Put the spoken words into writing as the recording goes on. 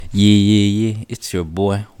Yeah. It's your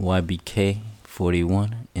boy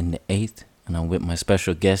YBK41 in the 8th, and I'm with my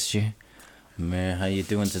special guest here. Man, how you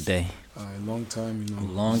doing today? Long time,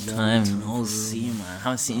 Long time no see, man. I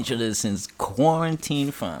haven't seen each other since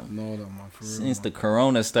quarantine, fam. No, that man, for real. Since the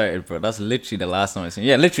corona started, bro. That's literally the last time I seen.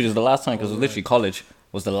 Yeah, literally was the last time because it was literally college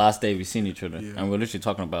was the last day we seen each other, Yeah. and we're literally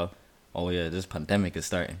talking about, oh yeah, this pandemic is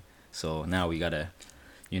starting, so now we gotta,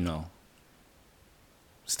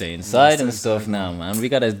 stay inside and stuff now, man. We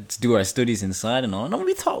gotta do our studies inside and all. No,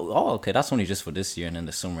 we thought, oh, okay, that's only just for this year, and then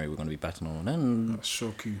the summer we're gonna be back to normal. Then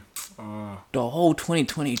Shock you. the whole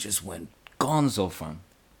 2020 just went gonzo, fam.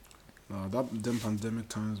 Them pandemic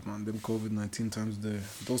times, man. Them COVID-19 times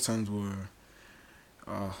those times were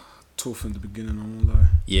tough in the beginning, I won't lie.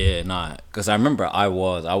 Yeah, nah, cause I remember I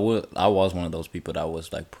was one of those people that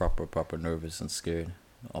was like proper nervous and scared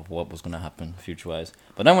of what was gonna happen future wise.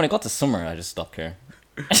 But then when it got to summer, I just stopped caring.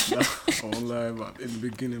 I won't lie, man. In the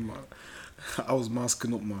beginning, man, I was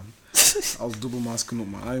masking up, man. I was double masking up,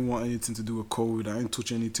 man. I didn't want anything to do with COVID. I didn't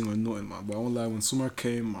touch anything or nothing, man. But I won't lie, when summer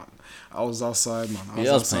came, man, I was outside, man.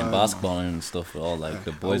 I was playing basketball and stuff with all like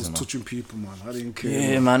the boys. I was and all. touching people, man. I didn't care.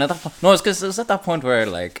 Yeah, man. At that point, no, it's because it was at that point where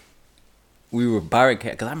like we were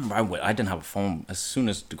barricaded. Because I remember I didn't have a phone as soon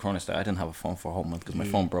as the corona started. I didn't have a phone for a whole month because my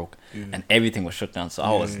phone broke and everything was shut down. So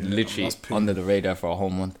I was literally under the radar for a whole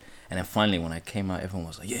month. And then finally, when I came out, everyone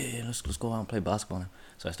was like, "Yeah, let's go out and play basketball now."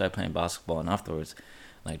 So I started playing basketball, and afterwards,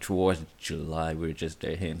 like towards July, we were just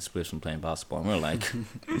there hitting splits and playing basketball. And we were like,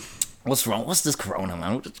 "What's wrong? What's this corona,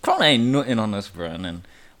 man? Corona ain't nothing on us, bro." And then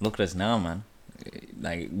look at us now, man.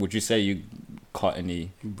 Like, would you say you caught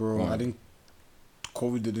any? Bro, I didn't.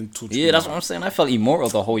 COVID didn't touch me. Yeah, that's what I'm saying. I felt immortal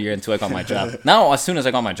the whole year until I got my job. Now, as soon as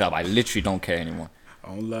I got my job, I literally don't care anymore.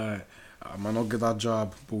 I won't lie. I might not get that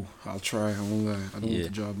job, but I'll try. I won't lie. I don't want the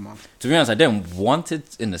job, man. To be honest, I didn't want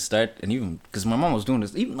it in the start, and even because my mom was doing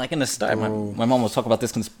this, even like in the start, my mom was talking about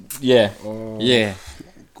this.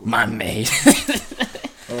 Man made.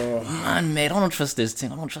 Man made. I don't trust this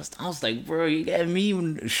thing. I was like, bro, you get me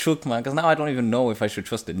even shook, man. Because now I don't even know if I should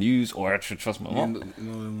trust the news or I should trust my mom.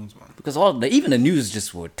 Because even the news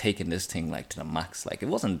just were taking this thing like to the max. Like it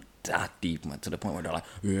wasn't that deep, man, to the point where they're like,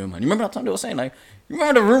 yeah, man. You remember that time they were saying like, you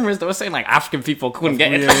remember the rumors they were saying like African people couldn't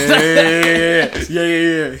get it?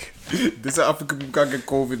 Yeah. They said African people can't get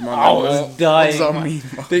COVID, man. I was dying. What does that mean,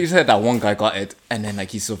 man? They said that one guy got it and then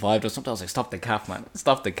like he survived or something. I was like, stop the cap, man.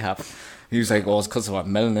 Stop the cap. He was like, oh, it's because of our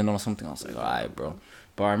melanin or something. I was like, alright, bro.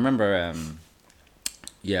 But I remember,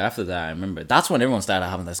 after that, I remember that's when everyone started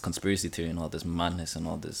having this conspiracy theory and all this madness and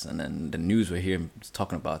all this. And then the news we're hearing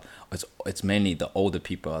talking about it's mainly the older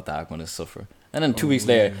people that are going to suffer. And then 2 weeks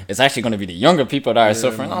later, it's actually going to be the younger people that are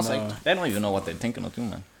suffering. Man, I was like, they don't even know what they're thinking of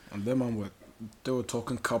doing, man. And them, man, they were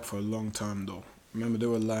talking cap for a long time, though. Remember, they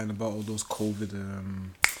were lying about all those COVID,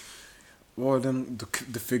 what were them,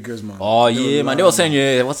 the figures, man? Oh, yeah, man. They were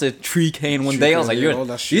saying, what's it, 3K in one day? I was like,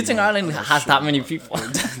 do you think Ireland has that many people?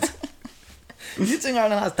 You think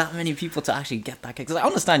Ireland has that many people to actually get that? Because I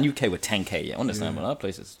understand UK with 10K, yeah, I understand, but that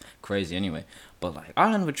place is crazy anyway. But like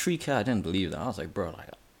Ireland with 3K, I didn't believe that. I was like, bro, like,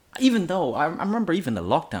 even though I remember even the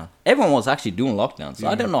lockdown, everyone was actually doing lockdown, so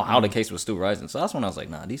I didn't know how the case was still rising. So that's when I was like,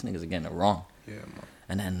 nah, these niggas are getting it wrong. Yeah, man.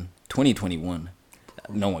 And then 2021,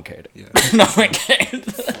 no one cared. Yeah. No one cared.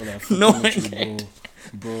 No one cared.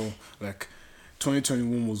 Bro, like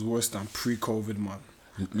 2021 was worse than pre-COVID, man.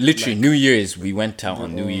 Literally, like, New Year's, we went out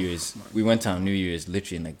on New Year's. We went out on New Year's,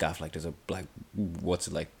 literally in the gaff. Like, there's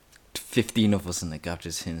like 15 of us in the gaff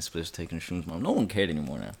just hitting splits, taking shrooms, man. No one cared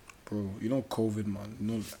anymore now. Bro, COVID,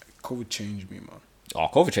 man. COVID changed me, man. Oh,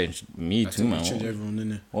 COVID changed me too, man. It changed everyone,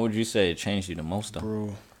 innit? What would you say it changed you the most, though?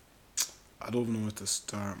 Bro, I don't know where to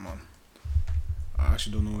start, man. I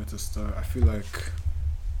actually don't know where to start. I feel like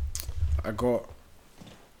I got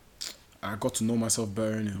to know myself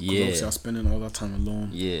better, innit? Because obviously I was spending all that time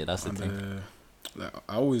alone. Yeah, that's the thing. Like,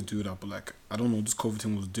 I always do that, but like, I don't know, this COVID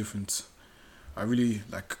thing was different. I really,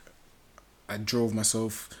 like, I drove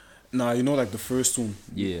myself. Nah, you know, like the first one,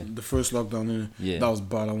 the first lockdown, that was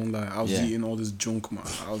bad. I won't lie. I was eating all this junk, man.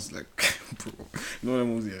 I was like, bro, you know what I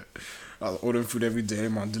mean? I was ordering food every day,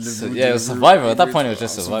 man. It was survival. At that point, it was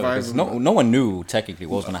just survival. Because no one knew technically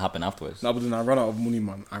what was gonna happen afterwards. Nah, but then I ran out of money,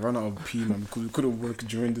 man. I ran out of pee, man. Because we couldn't work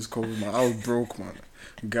during this COVID, man. I was broke, man.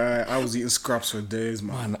 I was eating scraps for days,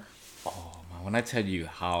 man. When I tell you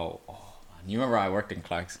how, you remember I worked in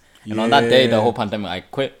Clark's, and on that day, the whole pandemic, I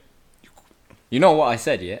quit. You know what I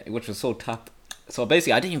said, which was so tough. So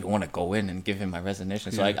basically, I didn't even want to go in and give him my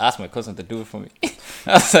resignation. So I asked my cousin to do it for me.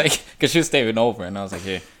 I was like, because she was staying over, and I was like,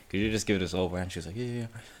 "Here, could you just give this over?" And she was like, "Yeah."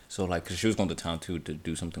 So like, cause she was going to town too to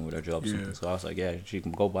do something with her job. Or something. So I was like, yeah, she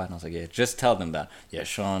can go by. And I was like, yeah, just tell them that. Yeah,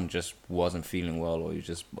 Sean just wasn't feeling well, or he's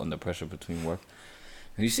just under pressure between work.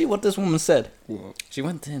 And you see what this woman said? What? She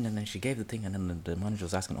went in and then she gave the thing, and then the manager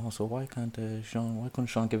was asking, oh, so why couldn't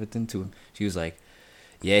Sean give it in to him? She was like,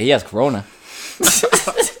 yeah, he has corona.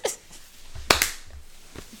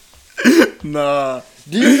 Nah.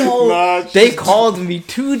 Do you know they called me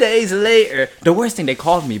 2 days later? The worst thing, they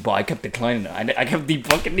called me, but I kept declining it. I kept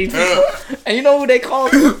debunking these people. And you know who they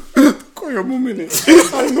called? Call your mom in it.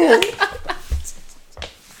 I know.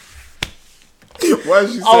 Why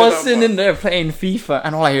she I was sitting in there playing FIFA,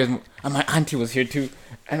 and all I hear is, and my auntie was here too,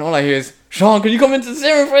 and all I hear is, Sean, can you come into the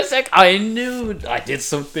room for a sec? I knew I did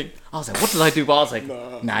something. I was like, what did I do? But I was like,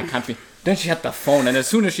 nah, I can't be. Then she had the phone, and as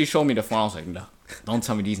soon as she showed me the phone, I was like, no, don't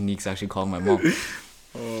tell me these neeks actually called my mom.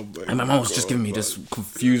 Oh and my mom was just giving me this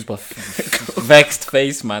confused but vexed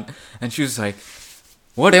face, man. And she was like,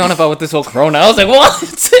 what are they on about with this whole corona? I was like, what?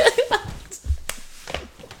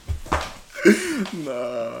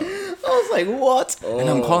 Nah. I was like, what? And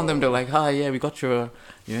I'm calling them. They're like, hi, yeah, we got your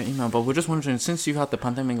email, but we're just wondering, since you had the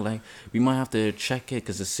pandemic, like, we might have to check it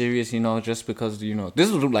because it's serious, just because, this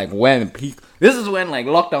was like when this is when like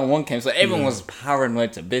lockdown 1 came, so everyone was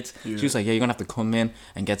paranoid to bits. She was like, yeah, you're gonna have to come in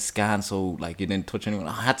and get scanned, so like you didn't touch anyone.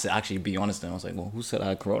 I had to actually be honest, and I was like, well, who said I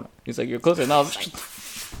had corona? He's like, your cousin. And I was like,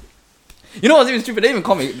 you know what's even stupid? They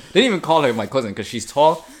didn't even call her my cousin because she's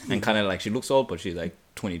tall and kind of like, she looks old, but she's like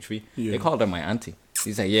 23. They called her my auntie.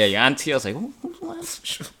 He's like, yeah, your auntie. I was like, who's my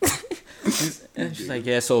auntie? And she's like,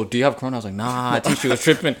 yeah, so do you have corona? I was like, nah, I think she was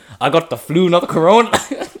tripping. I got the flu, not the corona.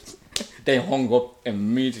 They hung up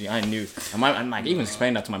immediately. I knew. And like, even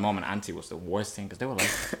explaining that to my mom and auntie was the worst thing, because they were like,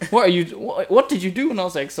 what did you do? And I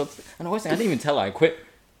was like, and the worst thing, I didn't even tell her I quit.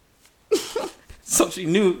 So she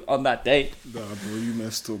knew on that day. Nah, bro, you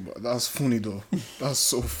messed up. But that's funny though. That's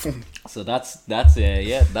so funny. So that's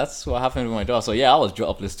what happened with my dog. So yeah, I was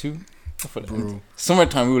jobless too. Bro.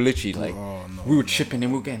 Summertime, we were literally like, we were chipping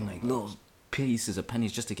in, we were getting like little pieces of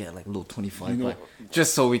pennies just to get like a little 25, like,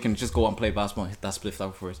 just so we can just go and play basketball, hit that spliff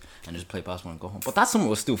out first, and just play basketball and go home. But that summer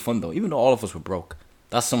was still fun though, even though all of us were broke.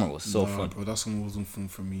 That summer was so fun. Bro, that summer wasn't fun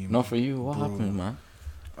for me. Man. Not for you. What happened, man?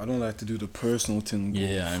 I don't like to do the personal thing.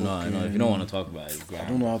 Yeah, I know. If you don't want to talk about it, I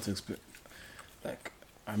don't know how to explain. Like,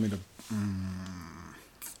 I made a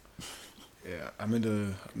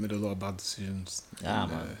lot of bad decisions. Yeah,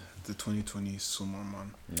 man. The 2020 summer,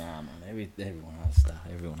 man. Nah, man. Everyone has that.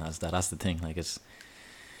 Everyone has that. That's the thing. Like, it's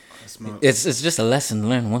just a lesson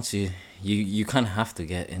learned. Once you kind of have to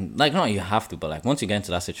get in. Like, not you have to, but like once you get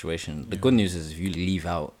into that situation, the good news is if you leave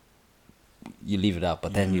it out.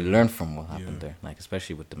 But then you learn from what happened there. Like,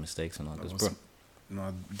 especially with the mistakes and all this, bro.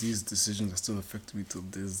 No, these decisions are still affecting me to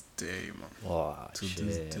this day, man. Oh, to shit.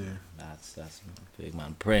 This day. That's big,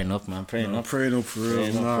 man. Praying up, man. Praying up for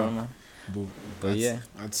real, man. But yeah,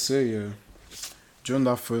 I'd say during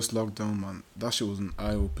that first lockdown, man, that shit was an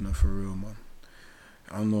eye opener for real, man.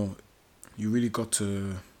 I don't know, you really got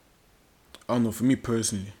to. I don't know. For me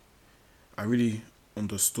personally, I really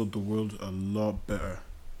understood the world a lot better.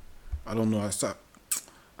 I don't know. I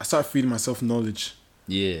started feeding myself knowledge.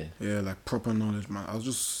 Yeah, like proper knowledge, man.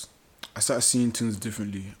 I started seeing things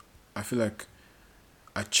differently. I feel like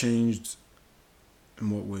I changed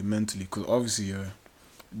in what way mentally, because obviously,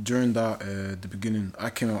 during that the beginning, I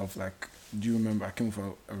came out of like. Do you remember? I came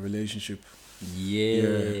from a relationship.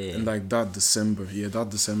 Yeah. And like that December,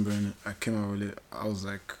 and I came out. I was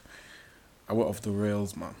like, I went off the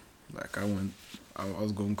rails, man. Like I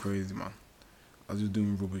was going crazy, man. I was just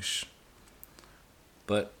doing rubbish.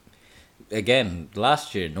 But again,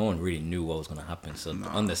 last year, no one really knew what was going to happen. So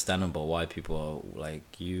understandable why people are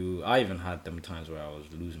like you. I even had them times where I was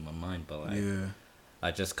losing my mind, but like,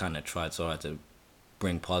 I just kind of tried so hard to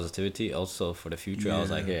bring positivity also for the future. I was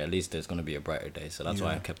like, at least there's going to be a brighter day. So that's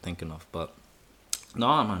why I kept thinking of. But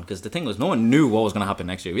no, man, because the thing was, no one knew what was going to happen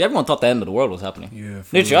next year. Everyone thought the end of the world was happening. Yeah,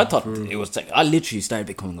 literally, I thought it was like, I literally started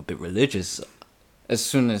becoming a bit religious as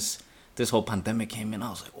soon as this whole pandemic came in. I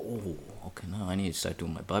was like, oh, okay, now I need to start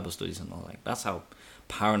doing my Bible studies and all. Like, that's how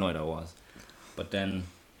paranoid I was. But then,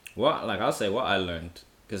 what I learned,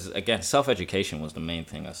 because again, self-education was the main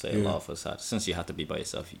thing I say a lot of us had, since you had to be by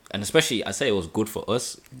yourself. And especially, I say it was good for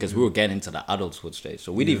us, because we were getting into the adulthood stage.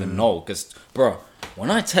 So we didn't even know, because, bro,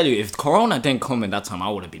 when I tell you, if Corona didn't come in that time, I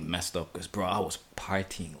would have been messed up, because, bro, I was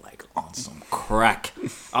partying, like, on some crack.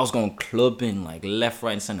 I was going clubbing, like, left,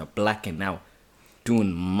 right, and center, blacking out,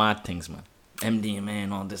 doing mad things, man. MDMA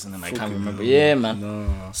and all this, and then I can't remember. Yeah, man.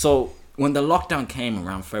 No. So when the lockdown came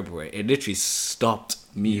around February, it literally stopped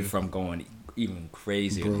me from going even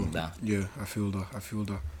crazier than that. Yeah, I feel that.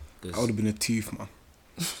 I would have been a thief, man.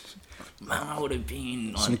 Man, I would have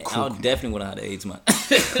been on it. I definitely would have had AIDS, man.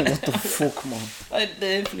 What the fuck, man? I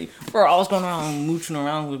definitely, bro. I was going around mooching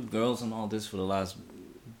around with girls and all this for the last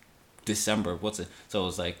December. So it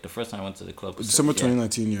was like the first time I went to the club. December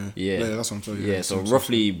 2019, yeah. That's what I'm telling you. Yeah, so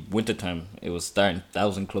roughly wintertime, it was starting. That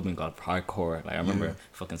was in clubbing, got hardcore. Like I remember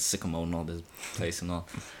fucking Sycamore and all this place and all,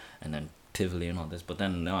 and then Tivoli and all this. But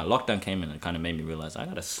then lockdown came in and it kind of made me realize I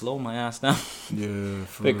gotta slow my ass down. Yeah,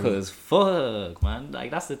 because fuck, man,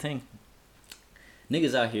 like that's the thing.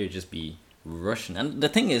 Niggas out here just be rushing, and the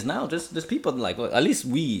thing is now there's people like, well, at least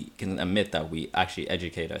we can admit that we actually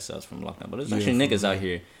educate ourselves from lockdown, but there's actually niggas out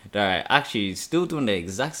here that are actually still doing the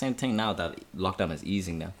exact same thing now that lockdown is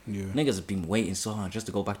easing now. Niggas have been waiting so long just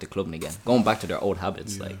to go back to clubbing again, going back to their old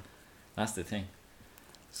habits. Like that's the thing.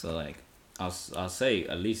 So like I'll say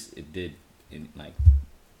at least it did, in like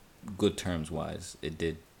good terms wise, it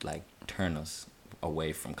did like turn us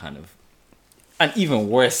away from kind of an even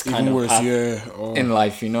worse kind of path in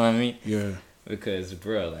life, you know what I mean? Yeah. Because,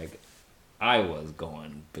 bro, like, I was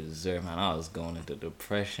going berserk, man. I was going into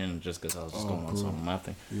depression just because I was just going on some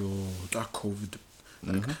nothing. Yo, that COVID,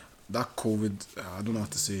 that COVID, I don't know how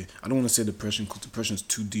to say. I don't want to say depression because depression is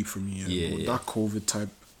too deep for me. But that COVID type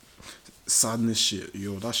sadness shit,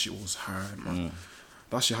 yo, that shit was hard, man.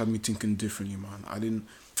 That shit had me thinking differently, man.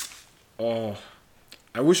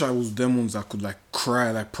 I wish I was them ones that could like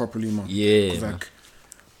cry like properly, man. Yeah. Like,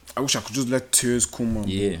 I wish I could just let tears come, man.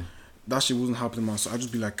 Yeah. That shit wasn't happening, man. So I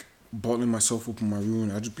just be like bottling myself up in my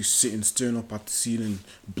room. I just be sitting, staring up at the ceiling,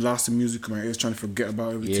 blasting music in my ears, trying to forget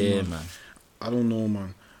about everything. Yeah, man. I don't know,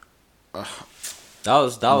 man. I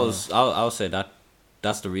would say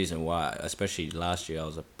that's the reason why, especially last year, I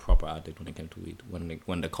was a proper addict when it came to weed. When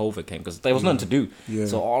the COVID came, because there was nothing to do. Yeah.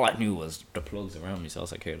 So all I knew was the plugs around me. So I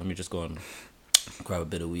was like, hey, let me just go and grab a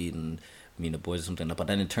bit of weed and me and the boys or something. But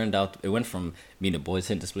then it turned out it went from me and the boys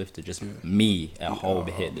hitting the spliff to just me at home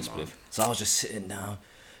hitting the spliff. So I was just sitting down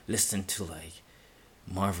listening to like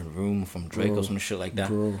Marvin Room from Drake or some shit like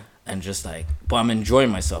that, and just like, but I'm enjoying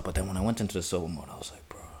myself. But then when I went into the sober mode, I was like,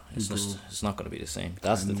 bro, it's not gonna be the same.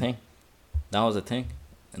 That's the thing. That was the thing,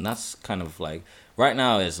 and that's kind of like right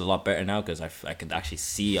now is a lot better now because I could actually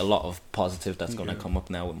see a lot of positive that's gonna come up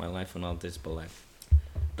now with my life and all this. But like,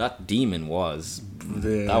 that demon was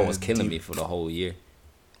killing me for the whole year,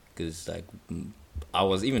 because like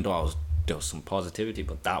there was some positivity,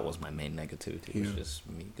 but that was my main negativity. It was just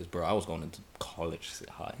me, because bro, I was going into college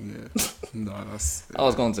high. I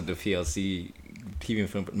was going to the PLC TV and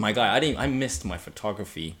film. My guy, I missed my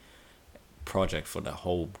photography project for the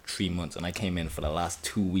whole 3 months, and I came in for the last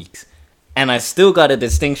 2 weeks, and I still got a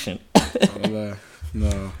distinction.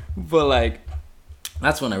 No, but like,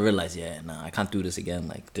 that's when I realized, I can't do this again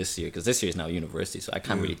like this year, because this year is now university, so I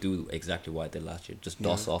can't really do exactly what I did last year, just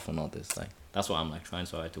dust off and all this. Like, that's what I'm like trying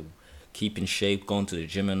so hard to keep in shape, going to the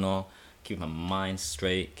gym and all, keep my mind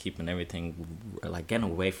straight, keeping everything, like getting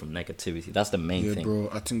away from negativity. That's the main thing. Bro,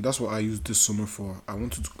 I think that's what I used this summer for. I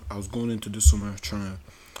was going into this summer trying to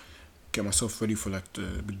get myself ready for like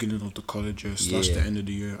the beginning of the college year / the end of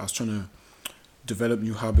the year. I was trying to develop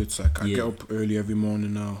new habits. Like, I get up early every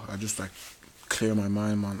morning now. I just like clear my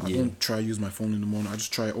mind, man. I don't try to use my phone in the morning. I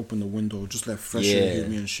just try to open the window, just let fresh air hit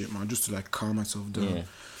me and shit, man, just to like calm myself down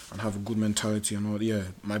and have a good mentality and all.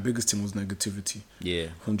 My biggest thing was negativity.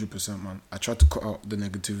 100%, man. I tried to cut out the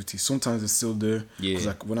negativity. Sometimes it's still there, because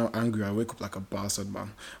like when I'm angry, I wake up like a bastard,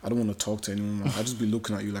 man. I don't want to talk to anyone, man. I just be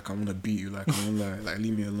looking at you like I want to beat you, like I want like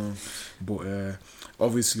leave me alone. But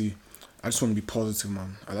obviously I just want to be positive,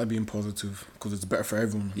 man. I like being positive because it's better for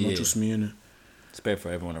everyone, not just me, innit? It's better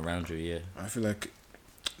for everyone around you, I feel like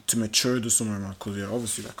to mature this summer, man, because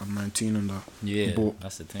obviously like I'm 19 and that. But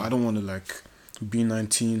that's the thing. I don't want to like be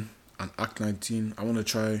 19 and act 19. I want to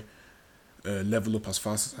try level up as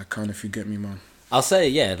fast as I can, if you get me, man. I'll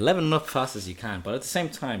say, leveling up fast as you can, but at the same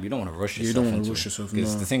time, you don't want to rush yourself. You don't want to rush yourself,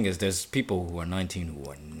 because the thing is, there's people who are 19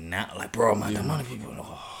 who are not, like, bro, man, the amount of people,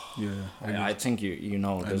 I think you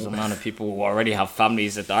know, there's a amount of people who already have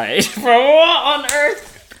families at that age, bro. What on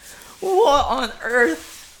earth? What on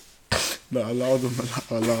earth? No, allow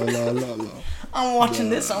them. I'm watching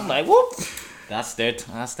this, I'm like, whoop. That's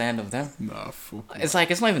the end of them. Fuck. It's like,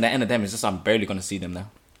 it's not even the end of them, it's just I'm barely going to see them now.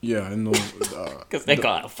 Yeah, I know. Because they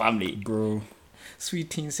got a family. Bro. Sweet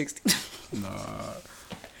teen 16.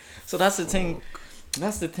 So that's the thing.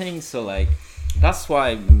 That's the thing. So, like, that's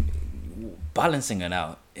why balancing it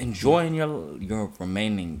out. Enjoying your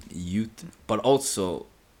remaining youth, but also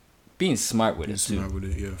being smart with it too.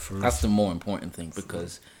 That's the more important thing,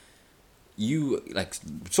 because you, like,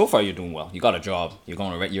 so far you're doing well. You got a job.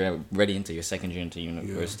 You're ready into your second year into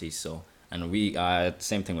university. So, and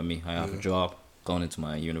same thing with me. I have a job. going into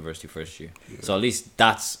my university first year. Yeah. So at least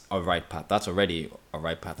that's a right path. That's already a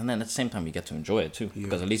right path. And then at the same time, we get to enjoy it too. Yeah.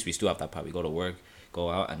 Because at least we still have that path. We go to work, go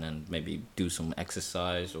out, and then maybe do some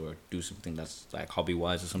exercise or do something that's like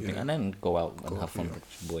hobby-wise or something. And then go out and have fun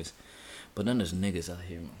with your boys. But then there's niggas out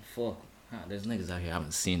here, man. Fuck. There's niggas out here I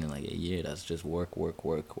haven't seen in like a year that's just work. Like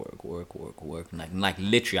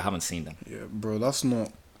literally, I haven't seen them. Yeah, bro, that's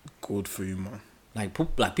not good for you, man. Like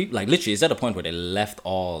people, like literally, it's at a point where they left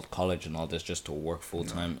all college and all this just to work full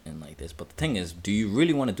time and like this. But the thing is, do you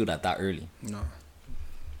really want to do that early? No,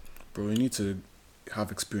 bro. You need to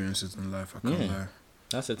have experiences in life. I can't lie.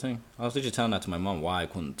 That's the thing. I was literally telling that to my mom why I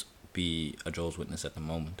couldn't be a Jehovah's Witness at the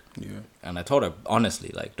moment. Yeah. And I told her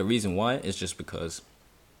honestly, like the reason why is just because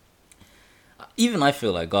even I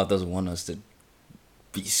feel like God doesn't want us to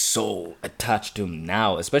be so attached to him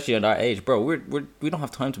now, especially at our age, bro. We don't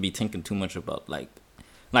have time to be thinking too much about like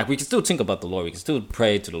we can still think about the Lord, we can still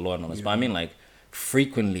pray to the Lord and all this, but I mean like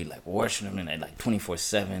frequently like worshiping him like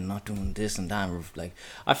 24/7, not doing this and that. Like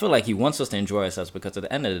I feel like he wants us to enjoy ourselves, because at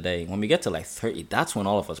the end of the day, when we get to like 30, that's when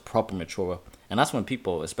all of us proper mature, and that's when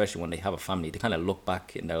people, especially when they have a family, they kind of look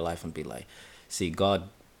back in their life and be like, see, God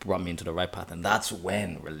brought me into the right path. And that's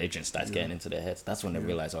when religion starts getting into their heads. That's when they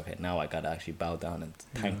realize, okay, now I gotta actually bow down and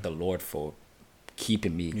thank the Lord for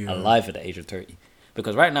keeping me alive at the age of 30.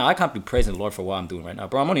 Because right now I can't be praising the Lord for what I'm doing right now,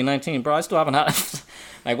 bro. I'm only 19, bro. I still haven't had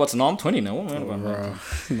like what's no, I'm 20 now. No.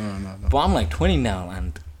 But I'm like 20 now,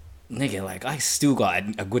 and nigga, like I still got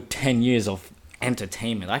a good 10 years of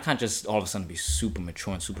entertainment. I can't just all of a sudden be super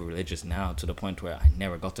mature and super religious now to the point where I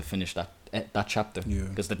never got to finish that chapter.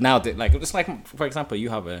 Because now, like, it's like, for example, you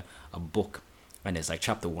have a book, and it's like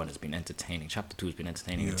chapter 1 has been entertaining, chapter 2 has been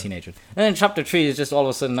entertaining a teenager, and then chapter 3 is just all of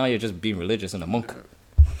a sudden now you're just being religious and a monk.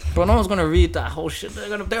 Bro, no one's gonna read that whole shit.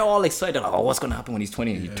 They're all excited. Like, oh, what's gonna happen when he's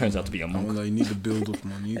 20 and he turns out to be a monk? Like, you need to build up,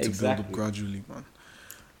 man. You need to build up gradually, man.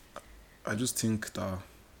 I just think that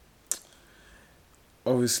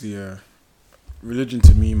obviously, religion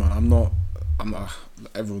to me, man. I'm not.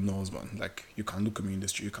 Everyone knows, man. Like, you can't look at me in the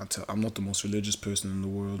street. You can't tell. I'm not the most religious person in the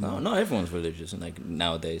world. No, not everyone's religious, and like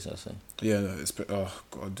nowadays, I say. Yeah, oh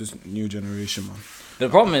god, this new generation, man. The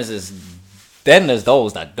problem is then there's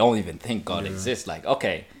those that don't even think God exists. Like,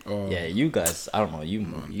 okay, you guys, I don't know, you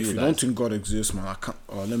if you don't think God exists, man, I can't.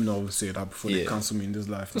 Let me not say that before they cancel me in this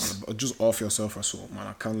life, man. But just off yourself as well, man.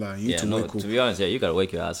 I can't lie. You need to wake up. To be honest, you gotta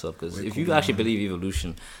wake your ass up, because if you actually believe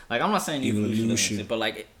evolution, like, I'm not saying evolution, but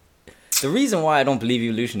like, the reason why I don't believe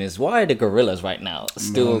evolution is, why are the gorillas right now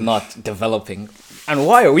still not developing, and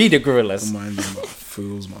why are we the gorillas?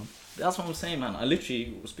 Fools, man. That's what I'm saying, man. I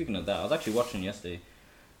literally, speaking of that, I was actually watching yesterday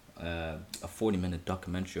a 40-minute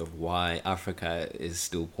documentary of why Africa is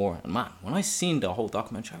still poor. And man, when I seen the whole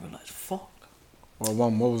documentary, I realized, fuck. Well,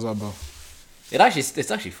 what was that about?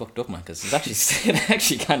 It's actually fucked up, man, because it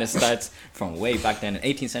actually kind of starts from way back then in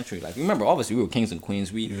 18th century. Like, remember, obviously we were kings and queens.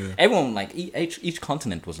 Everyone, like, each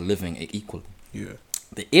continent was living equally. Yeah.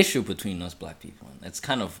 The issue between us black people, and it's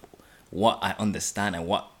kind of what I understand and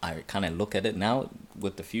what I kind of look at it now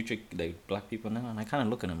with the future, like black people now, and I kind of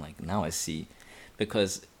look at them like, now I see,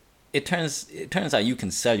 because it turns out you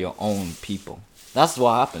can sell your own people. That's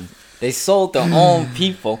what happened. They sold their own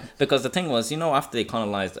people, because the thing was, after they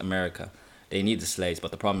colonized America, they needed slaves,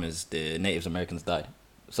 but the problem is the Native Americans died,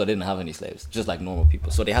 so they didn't have any slaves, just like normal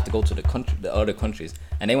people. So they had to go to the other countries,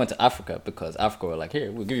 and they went to Africa, because Africa were like,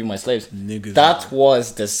 here, we'll give you my slaves. Niggas. That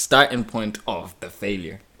was the starting point of the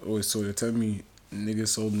failure. Oh, so you're telling me niggas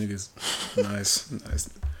sold niggas?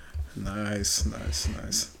 Nice.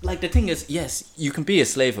 Like, the thing is, yes, you can be a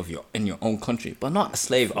slave in your own country, but not a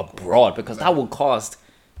slave abroad, because that would cause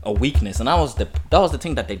a weakness. And that was the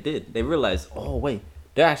thing that they did. They realized, oh wait,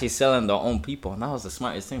 they're actually selling their own people, and that was the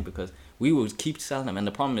smartest thing, because we would keep selling them. And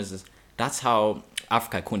the problem is that's how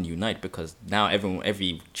Africa couldn't unite, because now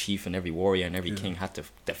every chief and every warrior and every king had to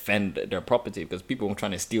defend their property, because people were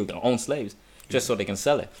trying to steal their own slaves just so they can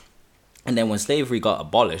sell it. And then when slavery got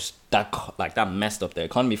abolished, that messed up the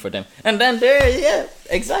economy for them. And then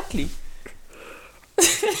exactly.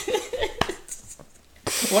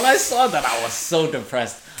 When I saw that, I was so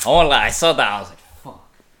depressed. I saw that, I was like, fuck.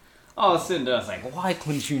 I was sitting there, I was like, why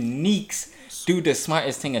couldn't you neeks do the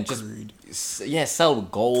smartest thing and just sell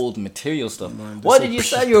gold, material stuff? Why did you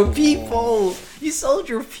sell your people? You sold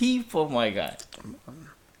your people, my God.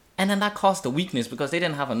 And then that caused the weakness, because they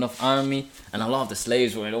didn't have enough army, and a lot of the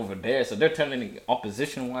slaves were over there, so they're turning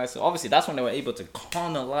opposition-wise. So obviously that's when they were able to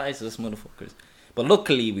colonize us motherfuckers. But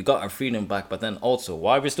luckily we got our freedom back. But then also,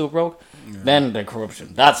 why we're still broke? Then the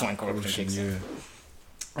corruption. That's when corruption kicks in.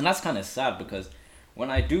 And that's kind of sad, because when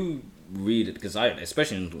I do read it, because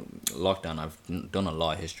especially in lockdown, I've done a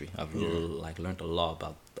lot of history. I've learned a lot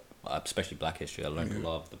about, especially Black history. I learned a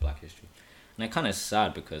lot of the Black history, and it kind of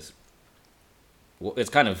sad because it's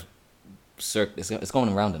kind of it's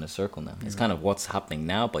going around in a circle now. It's kind of what's happening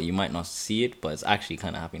now, but you might not see it, but it's actually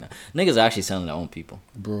kind of happening now. Niggas are actually selling their own people,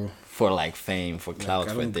 bro, for like fame, for clout,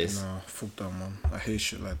 for this. Nah, fuck that, man. I hate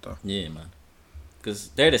shit like that. Yeah, man. Because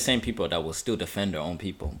they're the same people that will still defend their own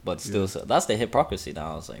people, but still, so that's the hypocrisy.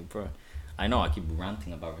 Now I was like, bro, I know I keep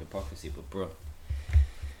ranting about hypocrisy, but bro,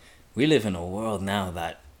 we live in a world now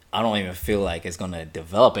that I don't even feel like it's gonna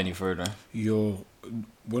develop any further. Yo,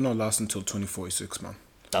 we're not lasting until 2046, man.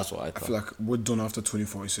 That's what I thought. I feel like we're done after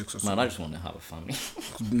 2046 or something. Man, I just want to have a family.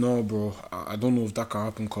 No, bro. I don't know if that can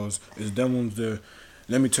happen because it's them ones there.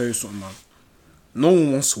 Let me tell you something, man. No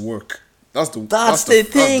one wants to work. That's the thing. That's the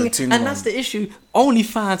thing, and that's the issue.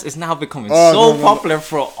 OnlyFans is now becoming popular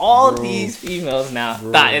for all these females now.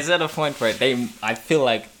 Bro. That is at a point where I feel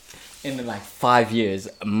like in like 5 years,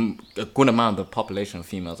 a good amount of the population of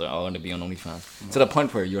females are going to be on OnlyFans. To the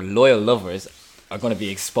point where your loyal lovers are going to be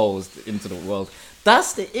exposed into the world.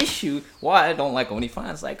 That's the issue why I don't like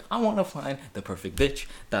OnlyFans. Like, I want to find the perfect bitch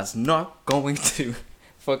that's not going to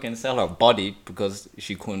fucking sell her body because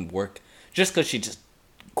she couldn't work. Just because she just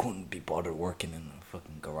couldn't be bothered working in a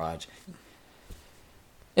fucking garage.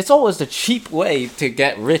 It's always the cheap way to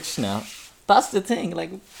get rich now. That's the thing.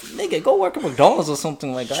 Like, nigga, go work at McDonald's or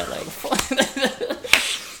something like that. Like, fuck.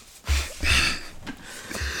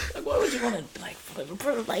 Like, why would you want to,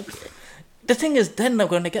 like, the thing is, then they're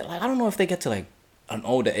going to get, like, I don't know if they get to, like, an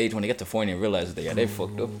older age when they get to 40 and realize that they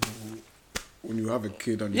fucked up. When you have a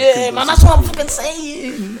kid and your kid man, that's what I'm fucking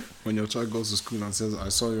saying. When your child goes to school and says, "I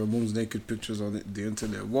saw your mom's naked pictures on the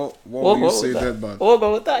internet," what will you say that, man? What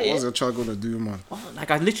about that? What's your child gonna do, man?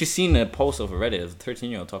 Like, I literally seen a post of a Reddit of a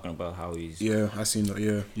 13-year-old talking about how he's. Yeah, I seen that.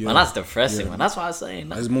 Yeah. Man, that's depressing, man. That's what I was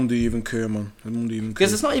saying. His mom didn't even care, man. His mom didn't even care.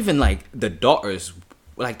 Because it's not even like the daughters.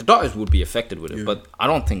 Like, the daughters would be affected with it, but I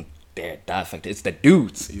don't think they're that affected. It's the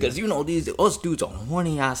dudes, because you know us dudes are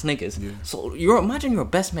horny ass niggas. Yeah. So imagine your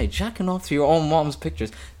best mate jacking off to your own mom's pictures.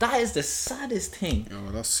 That is the saddest thing.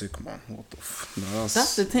 Yo, that's sick, man. What the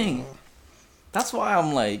that's the thing. That's why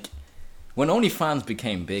I'm like, when OnlyFans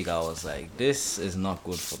became big, I was like, this is not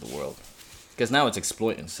good for the world, because now it's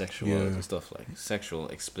exploiting sexual stuff, like sexual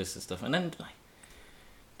explicit stuff, and then like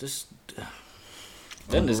this.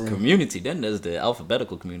 Then there's community. Then there's the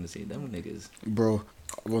alphabetical community. Them niggas. Bro,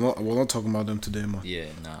 we're not talking about them today, man. Yeah,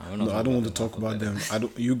 we're not. No, I don't want to talk about them. I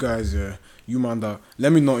don't. You guys, you man, that.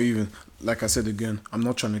 Let me not even. Like I said again, I'm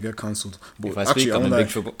not trying to get cancelled. But if I speak, actually, I'm in big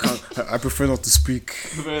trouble. I prefer not to speak.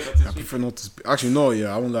 I prefer not to speak. Actually, no,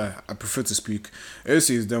 I won't lie. I prefer to speak.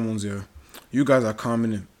 AC is them ones, You guys are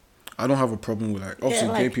calming it. I don't have a problem with, like, obviously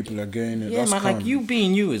gay people are getting it. Yeah, that's man, calm. like, you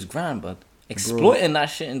being you is grand, but exploiting that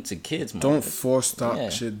shit into kids, man. Don't force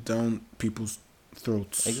that shit down people's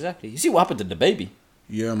throats. Exactly. You see what happened to the baby?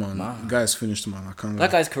 Yeah, man. The guy's finished, man. I can't.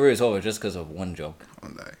 That guy's career is over just because of one joke.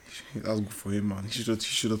 That's good for him, man. He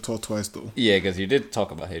should have thought twice, though. Yeah, because he did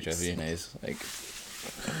talk about HIV and AIDS. Like,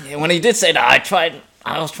 when he did say that,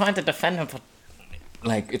 I was trying to defend him, but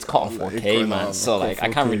like, it's caught on 4K, man. So like, I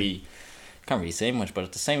can't really say much. But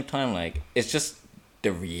at the same time, like, it's just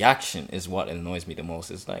the reaction is what annoys me the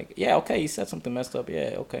most. It's like, yeah, okay, he said something messed up.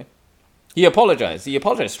 Yeah, okay. He apologized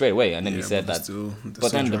straight away, and then he said that.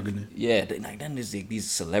 But then, then there's these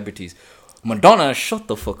celebrities. Madonna, shut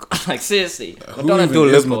the fuck up. Like, seriously. Madonna, do a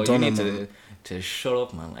little. You need to shut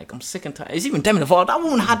up, man. Like, I'm sick and tired. It's even Demi Lovato. That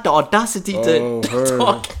woman had the audacity to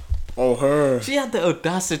talk. Oh, her. She had the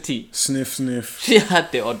audacity. Sniff. She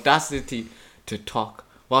had the audacity to talk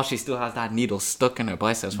while she still has that needle stuck in her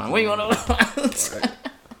biceps, man. What you want to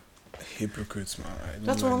Hypocrites, man.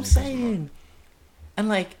 That's what I'm saying. Man. And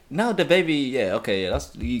like, now the baby,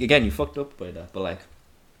 that's again, you fucked up by that, but like,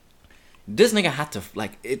 this nigga had to,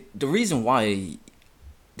 like, the reason why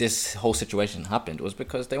this whole situation happened was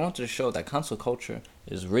because they wanted to show that cancel culture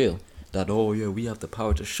is real. That, we have the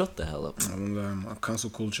power to shut the hell up. I don't know, man. Cancel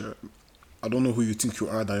culture, I don't know who you think you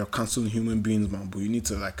are, that you're canceling human beings, man, but you need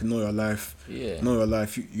to, like, know your life. Yeah. Know your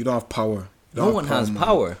life. You don't have power. No one has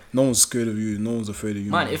power. No one's scared of you. No one's afraid of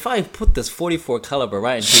you. Man, if I put this 44 caliber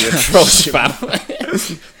right into your throat, fam,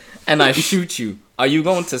 and I shoot you, are you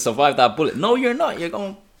going to survive that bullet? No, you're not. You're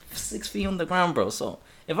going 6 feet on the ground, bro. So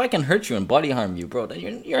if I can hurt you and body harm you, bro, then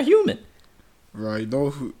you're human. Right. No.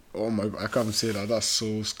 Who? Oh my! I can't say that. That's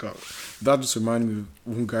so scary. That just reminded me of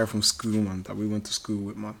one guy from school, man, that we went to school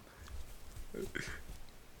with, man.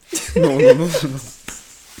 No.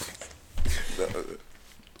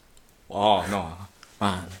 Oh no,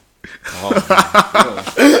 man! Oh,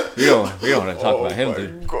 yo, we don't want to talk about him,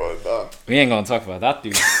 dude. We ain't gonna talk about that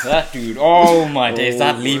dude. That dude. Oh my days.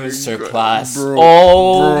 That Leaving class. Bro,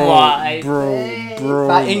 bro.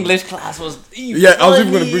 That English class was. Yeah, I was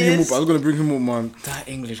even gonna bring him up. Man. That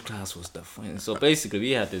English class was the funniest. So basically,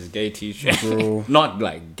 we had this gay teacher. Bro. Not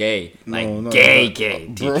like gay, like no, gay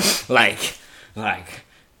teacher. Like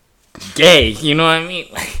gay. You know what I mean?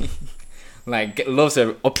 Like loves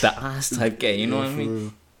her up the ass type gay. You know what I mean?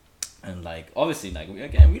 Real. And like obviously, like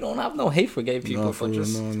again, we don't have no hate for gay people, but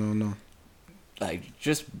just no. Like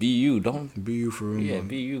just be you, don't be you for real. Yeah, man.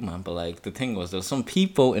 Be you, man. But like the thing was, there was some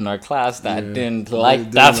people in our class that didn't like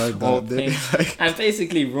that whole thing, and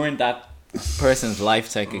basically ruined that person's life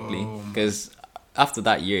technically. Because after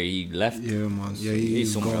that year, he left. Yeah, man. Yeah,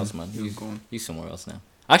 he's somewhere else, man. He's somewhere else now.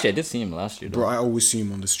 Actually, I did see him last year, though. Bro, I always see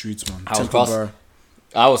him on the streets, man. House Cross.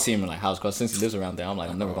 I always see him in like House Cross since he lives around there. I'm like,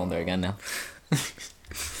 I'm never going there again now.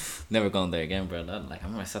 Never going there again, bro. Like I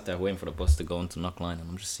remember I sat there waiting for the bus to go into Knockline, and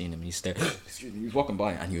I'm just seeing him. He's staring. He was walking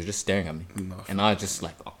by, and he was just staring at me. And I was just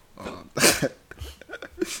like, oh.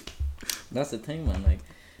 That's the thing, man. Like,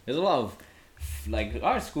 there's a lot of like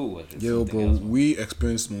our school was. Yo, bro, else, we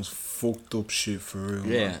experienced the most fucked up shit for real.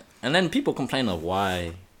 Yeah, man. And then people complain of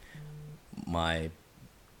why my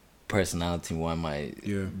personality, why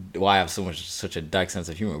I have such a dark sense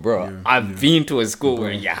of humor, bro. I've been to a school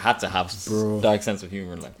where you had to have dark sense of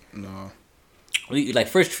humor. Like no, like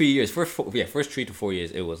first 3 to 4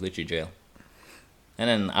 years, it was literally jail, and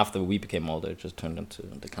then after we became older, it just turned into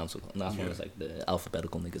the council, and that's when it's like the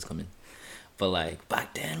alphabetical niggas come in. But like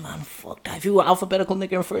back then, man, fuck that. If you were alphabetical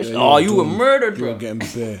nigga in first, you were murdered, bro. You were getting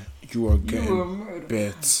bare. You were getting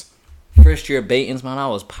bets. First year baitings, man, I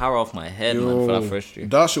was power off my head, man, for that first year.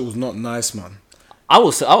 That shit was not nice, man. I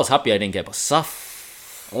was happy I didn't get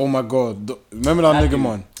Basaf. Oh my god, remember that nigga,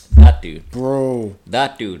 man? That dude, bro.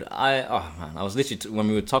 That dude. I was literally when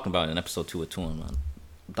we were talking about it in episode 2 of Toon, man.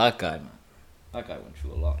 That guy went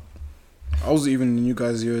through a lot. I was even in you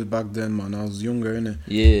guys' years back then, man. I was younger, innit?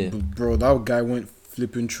 Yeah. But bro, that guy went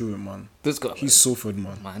flipping through it, man. This guy, he suffered,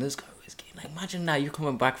 man. Man, this guy was getting like, imagine now you're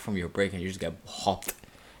coming back from your break and you just get hopped.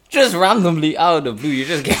 Just randomly out of the blue, you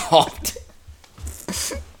just get hopped.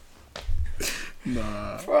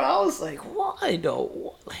 Nah. Bro, I was like, why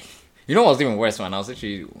though? Like, you know what was even worse, man? I was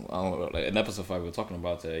actually, like in episode 5, we were talking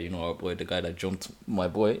about, our boy, the guy that jumped my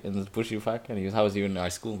boy in the bushy fact, and how was he in our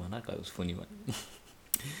school, man? That guy was funny, man.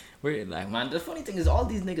 We're like, man, the funny thing is, all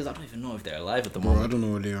these niggas, I don't even know if they're alive at the moment. Bro, I don't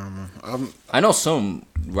know where they are, man. I know some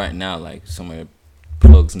right now, like some are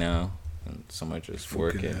plugs now, and some are just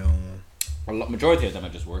working. Hell, man. A majority of them are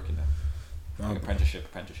just working now. Like apprenticeship.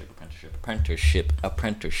 Everything's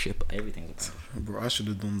apprenticeship. Bro, I should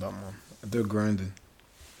have done that, man. They're grinding.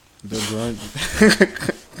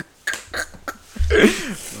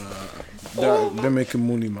 They're making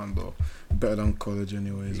money, man, though. Better than college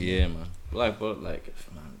anyways. Yeah, man. But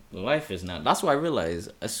life is not. That's why I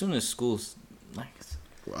realized as soon as school's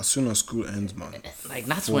as soon as school ends, man. Like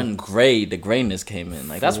that's when the grayness came in.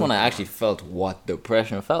 Like that's when I actually felt what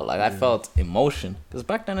depression felt like. I felt emotion. Because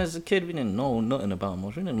back then as a kid, we didn't know nothing about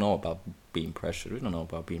emotion. We didn't know about being pressured. We didn't know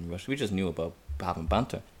about being rushed. We just knew about having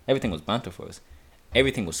banter. Everything was banter for us.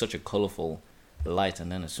 Everything was such a colorful light.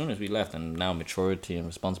 And then as soon as we left and now maturity and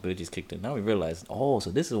responsibilities kicked in, now we realized, so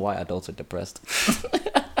this is why adults are depressed.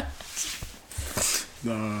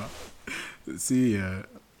 Nah. See,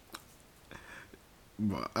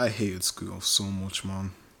 but I hated school so much, man.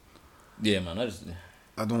 Yeah, man.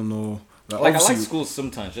 I don't know. Like I like school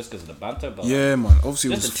sometimes just because of the banter, but yeah, man. Obviously,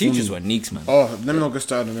 just it was the teachers were neeks, man. Oh, let me not get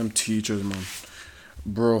started on them teachers, man.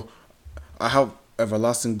 Bro, I have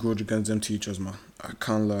everlasting grudge against them teachers, man. I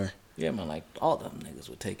can't lie. Yeah, man. Like all them niggas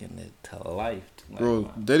were taking it to life. Like, bro,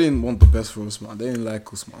 man. They didn't want the best for us, man. They didn't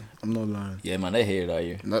like us, man. I'm not lying. Yeah, man. They hated our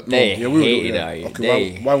year. They hated our year.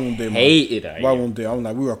 Okay, why won't they, man? Hated our year. Why won't they? I'm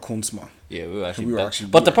like, we were cunts, man. Yeah, we were actually.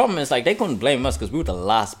 But the problem is, like, they couldn't blame us because we were the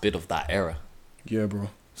last bit of that era. Yeah, bro.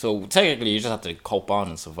 So technically, you just have to cope on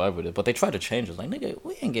and survive with it. But they tried to change us. Like, nigga,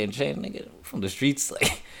 we ain't getting changed, nigga. We're from the streets,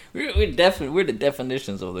 like, we're the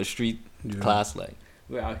definitions of the street class. Like,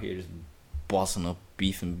 we're out here just bossing up,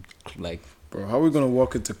 beefing, like. Bro, how are we gonna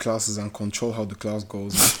walk into classes and control how the class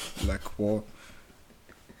goes? Like what?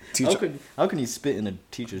 How can you spit in a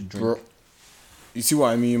teacher's drink? Bro, you see what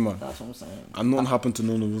I mean, man? That's what I'm saying. And nothing happened to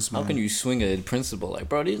none of us, man. How can you swing a principal? Like,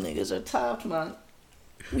 bro, these niggas are top, man.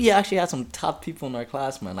 We actually had some top people in our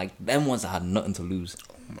class, man. Like, them ones that had nothing to lose.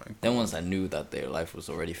 Oh my God. Them ones that knew that their life was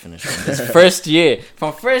already finished. From this first year.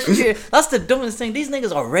 From first year. That's the dumbest thing. These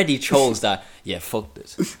niggas already chose that, yeah, fuck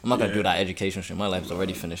this. I'm not going to do that education shit. My life is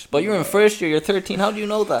already finished. But you're in first year. You're 13. How do you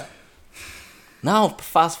know that? Now,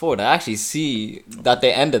 fast forward, I actually see that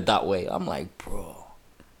they ended that way. I'm like, bro,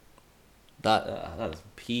 that is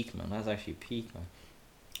peak, man. That's actually peak, man.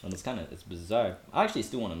 And it's bizarre. I actually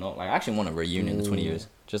still want to know. Like, I actually want a reunion in 20 years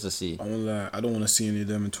just to see. I won't lie. I don't want to see any of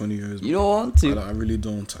them in 20 years. You don't want to? I really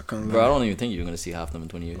don't. I can't lie. Bro, I don't even think you're going to see half of them in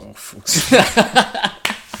 20 years. Oh, fuck.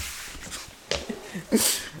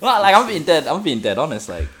 Well, like, I'm being dead honest.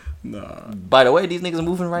 Like, nah. By the way these niggas are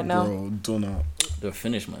moving right now, bro, don't know. They're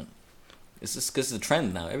finished, man. It's just because it's a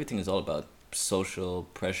trend now. Everything is all about social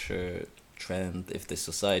pressure, trend. If the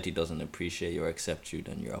society doesn't appreciate you or accept you,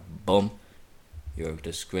 then you're a bum. You're a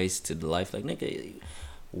disgrace to the life. Like, nigga,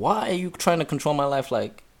 why are you trying to control my life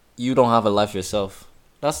like you don't have a life yourself?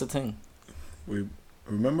 That's the thing.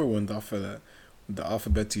 Remember when that fella, the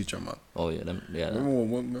alphabet teacher, man? Oh, yeah.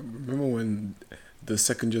 Remember when the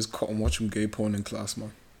second just caught him watching gay porn in class,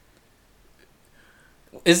 man?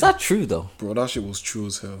 Is that true, though? Bro, that shit was true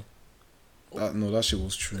as hell. That shit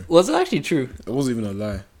was true. Was it actually true? It wasn't even a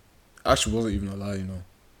lie. Actually, wasn't even a lie, you know.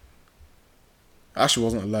 Actually,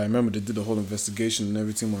 wasn't a lie. Remember, they did the whole investigation and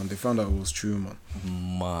everything, man. They found out it was true, man.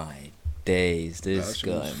 My days, this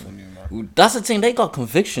guy, funny, man. That's the thing. They got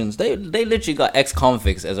convictions. They literally got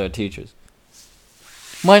ex-convicts as our teachers.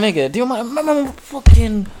 My nigga, do you remember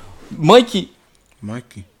fucking Mikey? The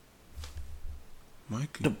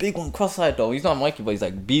big one, cross-eyed though. He's not Mikey, but he's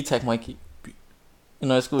like B-Tech Mikey. In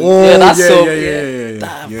our school. Oh, yeah, that's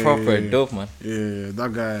proper dope, man. Yeah,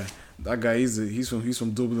 that guy, he's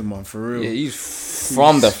from Dublin, man, for real. Yeah, he's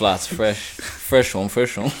from the flats, fresh one.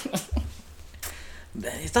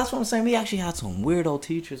 That's what I'm saying. We actually had some weirdo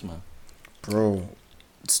teachers, man. Bro,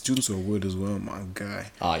 students are weird as well, man, guy.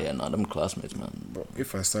 Oh yeah, no, them classmates, man. Bro,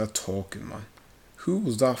 if I start talking, man, who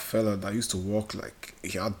was that fella that used to walk like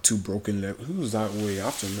he had 2 broken legs? Who was that way? I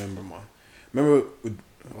have to remember, man. Remember,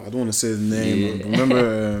 I don't want to say his name. Yeah. But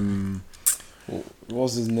remember, what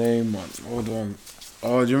was his name, man? Hold on.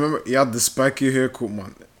 Oh, do you remember? He had the spiky haircut,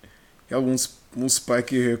 man. He had one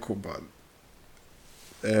spiky haircut, man.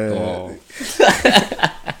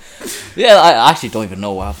 Yeah, I actually don't even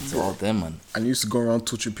know what happened to all them, man. And he used to go around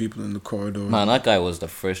touching people in the corridor. Man, that guy was the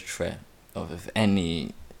first threat of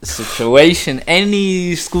any situation,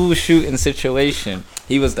 any school shooting situation.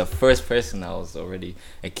 He was the first person I was already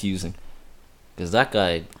accusing. Because that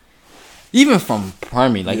guy, even from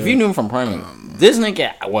primary, like if you knew him from primary, this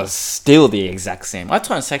nigga was still the exact same. I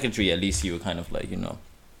thought in secondary, at least you were kind of like, you know,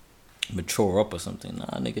 mature up or something.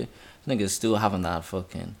 Nah, this nigga's still having that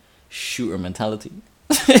fucking shooter mentality.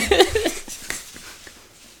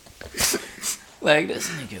 Like, this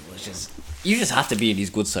nigga was just, you just have to be in these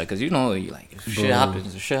good side, because you know, like, if shit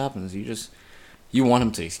happens, you want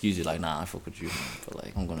him to excuse you, like, nah, I fuck with you, man, but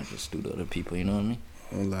like, I'm gonna just do the other people, you know what I mean?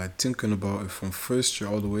 Well, like, thinking about it from first year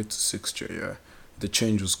all the way to 6th year, yeah, the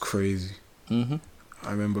change was crazy. Mm-hmm.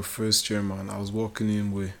 I remember first year, man, I was walking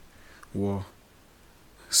in with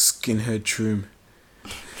skinhead trim,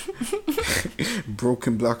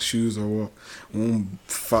 broken black shoes or what, one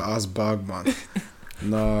fat ass bag, man.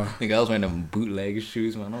 Nah. Nigga, I was wearing them bootleg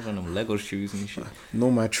shoes, man. I was wearing them Lego shoes and shit. No,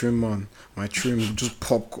 my trim, man. My trim just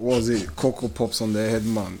pop. What was it? Cocoa Pops on their head,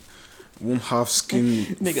 man. One half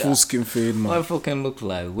skin, nigga, full skin fade, man. I fucking looked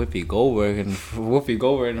like Whoopi Goldberg in the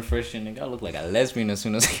first year, nigga. I looked like a lesbian as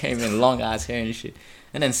soon as I came in, long ass hair and shit.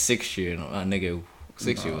 And then 6th year, nigga,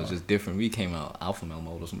 6th year was just different. We came out alpha male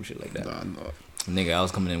mode or some shit like that. Nigga, I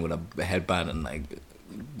was coming in with a headband and like,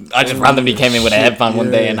 I just randomly came in with a headband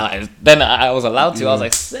one day, and then I was allowed to. I was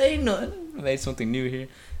like, say nothing. Made something new here.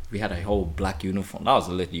 We had a whole black uniform. That was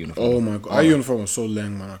a lit uniform. Oh my god, our uniform was so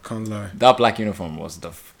lame, man. I can't lie. That black uniform was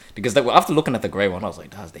because after looking at the grey one, I was like,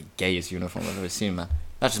 that's the gayest uniform I've ever seen, man.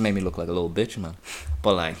 That just made me look like a little bitch, man.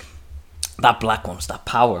 But like, that black one was that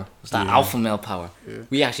power. It was that alpha male power. Yeah.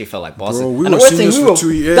 We actually felt like bosses. Bro, we were seniors for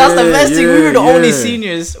 2 years. That's the best thing. We were the only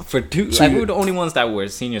seniors for 2 years. Like, we were the only ones that were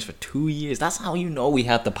seniors for 2 years. That's how you know we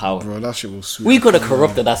had the power. Bro, that shit was sweet. We could have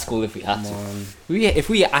corrupted that school if we had to. If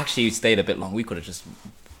we actually stayed a bit long, we could have just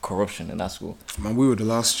corruption in that school. Man, we were the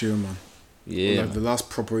last year, man. Yeah. Like the last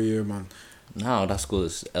proper year, man. Now that school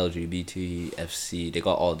is LGBT, FC. They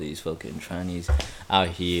got all these fucking trannies out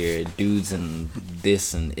here, dudes and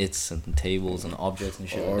this and it's and tables and objects and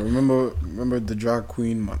shit. Oh, remember the drag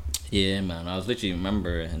queen, man. Yeah, man. I was literally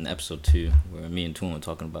remember in episode 2 where me and Tuan were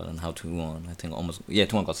talking about it and how Tuan, I think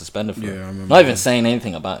Tuan got suspended for it. I remember. Not even saying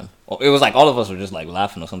anything about him. It was like all of us were just like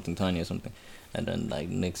laughing or something tiny or something. And then like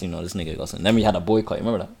next, this nigga got. And then we had a boycott.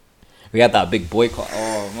 Remember that? We had that big boycott.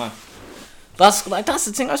 Oh man. That's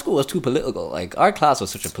the thing. Our school was too political. Like, our class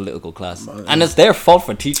was such a political class, man, and it's their fault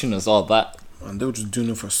for teaching us all that. And they were just doing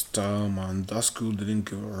it for style, man. That school didn't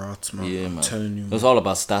give a rat, man. Yeah, I'm man. telling you. It was all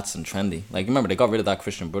about stats and trendy. Like, remember, they got rid of that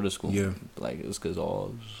Christian Brothers school. Yeah. Like, it was because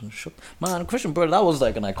man, Christian Brothers, that was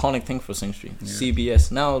like an iconic thing for Sing Street. Yeah.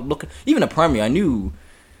 CBS. Now, look, even the primary, I knew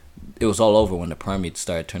it was all over when the primary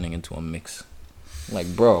started turning into a mix.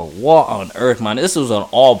 Like, bro, what on earth, man? This was an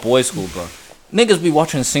all-boys school, bro. Niggas be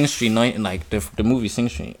watching Sing Street, like, the movie Sing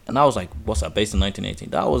Street. And I was like, what's that, based in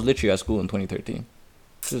 1918? That was literally at school in 2013.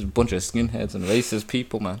 Just a bunch of skinheads and racist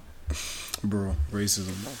people, man. Bro,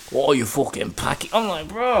 racism. Oh, you fucking Paki. I'm like,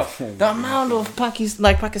 bro, the amount of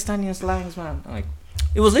Pakistani slangs, man. Like,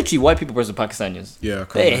 it was literally white people versus Pakistanis. Yeah,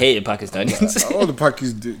 they hated Pakistanis. All the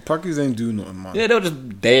Pakis ain't do nothing, man. Yeah, they were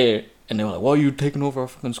just there. And they were like, why are you taking over our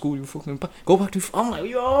fucking school? You fucking... Go back to... I'm like,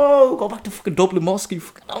 yo, go back to fucking Dublin Mosque.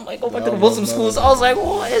 I'm like, go back to the Muslim schools. I was like,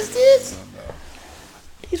 what is this?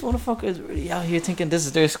 These motherfuckers really out here thinking this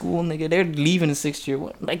is their school, nigga. They're leaving in 6th year.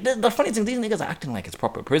 Like, the funny thing, these niggas are acting like it's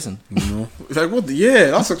proper prison. You know? Like, what?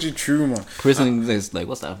 Yeah, that's actually true, man. Prison is like,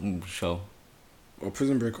 what's that show? Oh,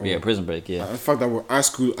 Prison Break. Yeah, Prison Break, yeah. The fact that our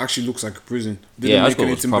school actually looks like a prison. Yeah, our school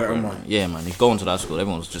was proper, better, man. Yeah, man. You go into that school,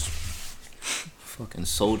 everyone's just fucking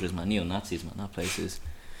soldiers, man. Neo-Nazis, man. That place is...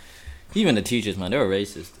 Even the teachers, man, they were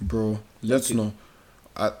racist. Bro, let's know.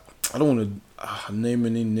 I don't want to name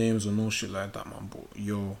any names or no shit like that, man. But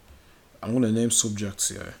yo, I'm gonna name subjects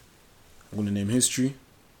here. I'm gonna name history.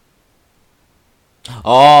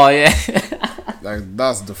 Oh yeah. Like,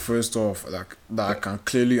 that's the first off, like, that I can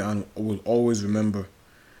clearly and will always remember.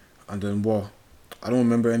 And then what? I don't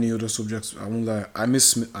remember any other subjects. I won't lie. I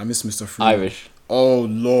miss Mr. Freeman. Irish. Oh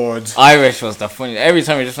Lord. Irish was the funny. Every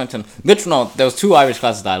time we just went to there was 2 Irish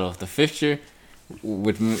classes that I loved. The 5th year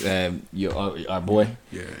with our boy.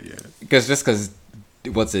 Yeah. Because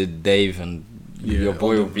what's it, Dave and your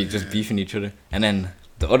boy would be just beefing each other, and then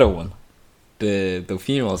the other one, the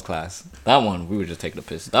females class, that one we would just take the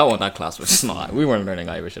piss. That class was snot. We weren't learning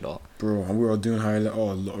Irish at all, bro. And we were doing highlight.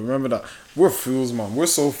 Oh Lord, remember that? We're fools, man. We're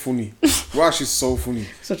so funny. We're actually so funny.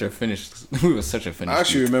 We were such a finished. I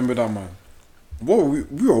actually remember that, man. What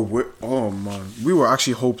we were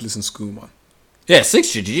actually hopeless in school, man. Yeah,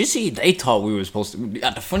 6th year. Did you see? They thought we were supposed to.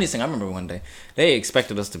 The funniest thing I remember one day, they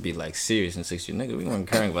expected us to be like serious in 6th year. Nigga, we weren't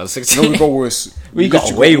caring about 6th year. No, we got worse. we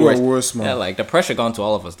got way worse, man. Yeah, like the pressure got to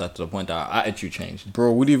all of us that to the point that our attitude changed.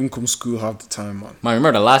 Bro, we didn't even come to school half the time, man. Man,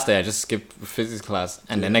 remember the last day I just skipped physics class,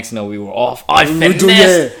 and the next thing we were off. We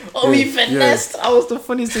finessed. We finessed. That was the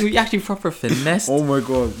funniest thing. We actually proper finessed. Oh my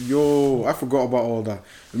god, yo, I forgot about all that.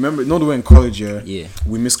 Remember, the way in college, yeah,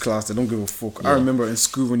 we missed class. They don't give a fuck. I remember in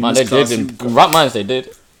school when you missed class. They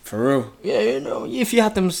did. For real? Yeah, if you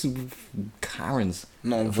had them Karens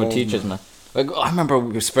for teachers, man. Like, I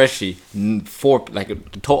remember especially 4, like a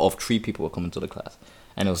total of 3 people were coming to the class,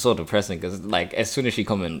 and it was so depressing because like as soon as she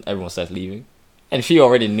come in, everyone starts leaving, and she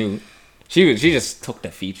already knew. She just took the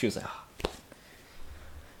feet. She was like,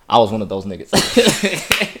 I was one of those niggas.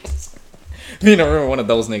 Me and I remember one of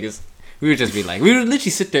those niggas. We would just be like, we would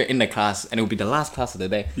literally sit there in the class, and it would be the last class of the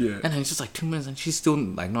day. Yeah. And then it's just like 2 minutes, and she's still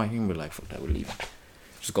like, no, I hear me like, fuck that, we're leaving.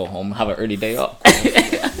 Just go home, have an early day off.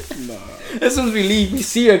 Nah. As soon as we leave, we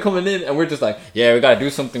see her coming in, and we're just like, yeah, we gotta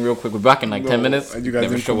do something real quick. We're back in like 10 minutes. And you guys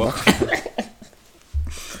never show up.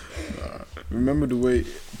 Remember the way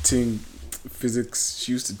physics,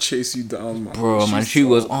 she used to chase you down, man. Bro, man, she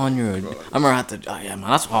was on your... Bro. I remember man,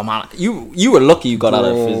 that's why, man. You were lucky you got out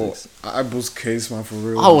of physics. I bust case, man, for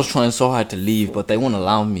real. I was trying so hard to leave, but they wouldn't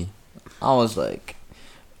allow me. I was like,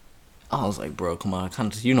 bro, come on, I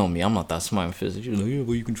can't. You know me, I'm not that smart in physics. You're like, yeah,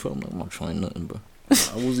 well, you can try. I'm not trying nothing, bro.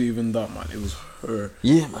 I wasn't even that, man. It was her.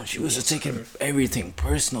 Yeah, man. She was just taking everything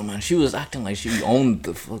personal, man. She was acting like she owned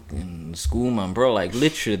the fucking school, man, bro. Like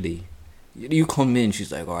literally, you come in,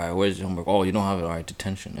 she's like, all right, where's your homework? Oh, you don't have it. All right,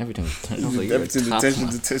 detention. Everything. I was like, everything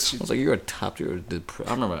detention. I was like, you're a top. I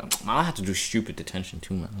remember, man, I had to do stupid detention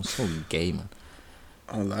too, man. I was so gay, man.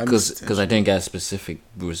 Because I didn't get a specific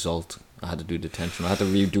result. I had to do detention. I had to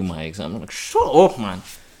redo my exam. I'm like, shut up, man.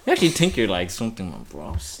 You actually think you're like something, man,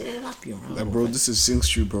 bro. Sit up, you around. Like, bro, this is Sing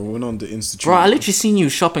Street, bro. We're not on the institute. Bro, I literally seen you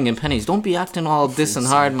shopping in Pennies. Don't be acting all this and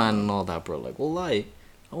hard, man, and all that, bro. Like, well, lie.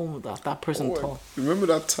 Oh, that person talk. Remember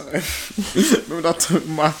that time? Remember that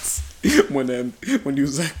time, Matt? When he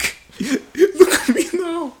was like, look at me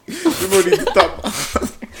now. Remember when he did that?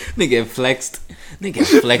 Nigga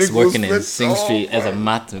flexed working in Sing Street as a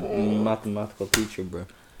mathematical teacher, bro.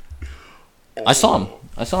 I saw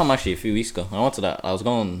him actually a few weeks ago. I was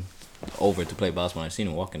going over to play basketball. I seen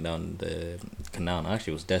him walking down the canal, and I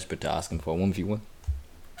actually was desperate to ask him for a 1v1.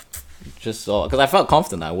 Just so, because I felt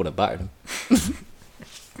confident that I would have battered him.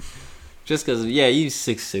 Just because, yeah, he's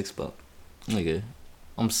 6'6", but nigga,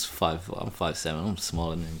 I'm 5'7". I'm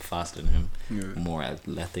smaller than him, faster than him, more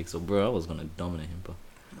athletic. So, bro, I was gonna dominate him, bro.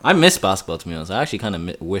 I miss basketball, to be honest. I actually kind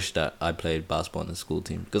of wish that I played basketball in the school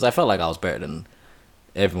team because I felt like I was better than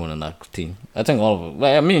everyone in that team. I think all of them.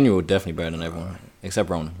 Well, me and you were definitely better than everyone except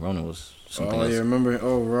Ronan. Ronan was something else. Oh, yeah, remember?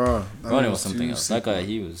 Oh, raw. Ronan was something else. That guy,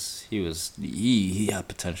 he had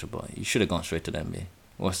potential, but he should have gone straight to the NBA.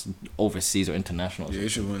 Or overseas or international. Yeah, he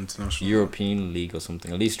should have went international. European league or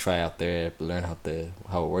something. At least try out there, learn how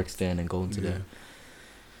it works there, and then go into there.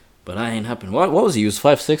 But that ain't happened. What was he? He was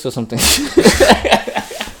 5'6" or something.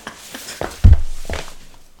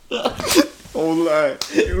 Oh, lie.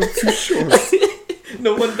 It was too short.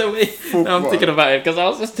 No wonder I'm thinking about it because I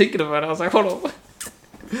was just thinking about it. I was like, hold on.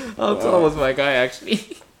 How tall was my guy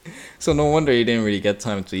actually? So no wonder he didn't really get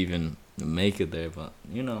time to even make it there. But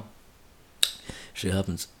shit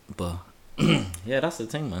happens. But yeah, that's the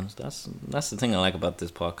thing, man. That's the thing I like about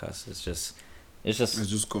this podcast. It's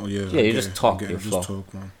just go, yeah. You just talk your flow. Just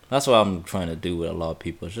talk, man. That's what I'm trying to do with a lot of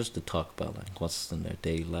people. It's just to talk about like what's in their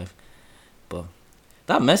daily life. But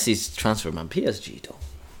that Messi's transfer, man. PSG though.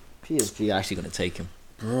 PSG actually gonna take him.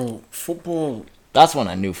 Bro, football. That's when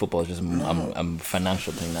I knew football was just a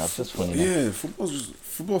financial thing now. It's just funny. Yeah,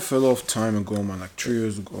 football fell off time ago, man. Like 3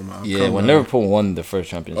 years ago, man. Yeah, when Liverpool won the first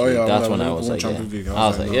Champions League, that's when I was like, I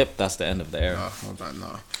was like, yep, that's the end of the era. Nah, I was like,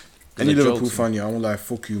 nah. Any Liverpool fan, I won't lie,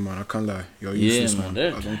 fuck you, man. I can't lie. You're useless, man.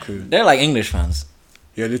 I don't care. They're like English fans.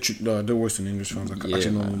 Yeah, literally, they're worse than English fans.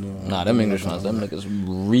 Nah, them English fans, them niggas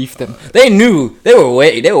reefed them. They knew they were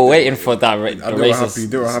waiting for that.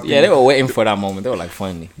 They were happy. Yeah, they were waiting for that moment. They were like,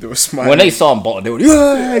 finally. They were smiling. When they saw him ball, they were,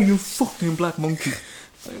 yeah, you fucking black monkey.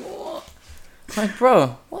 Like, what? Like,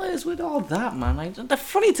 bro, what is with all that, man? Like, the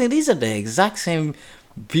funny thing, these are the exact same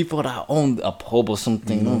people that own a pub or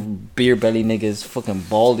something. Beer belly niggas, fucking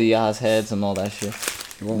baldy ass heads and all that shit.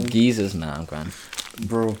 Geezers, nah, grand.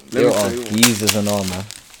 Bro, they're all geezers and all, man.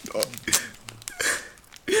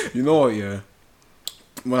 You know what? Yeah,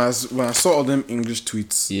 when I saw all them English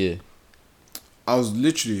tweets, I was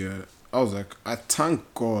literally, I was like, I thank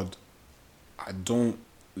God, I don't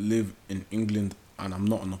live in England and I'm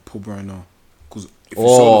not in a pub right now. Because if you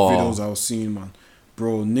saw the videos I was seeing, man,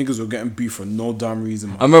 bro, niggas were getting beef for no damn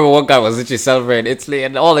reason, man. I remember one guy was literally celebrating Italy,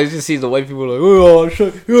 and all I just see is the white people like, oh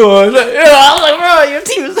shit, I was like, bro, your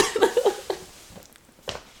team is.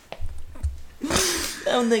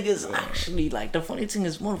 Them niggas actually, like, the funny thing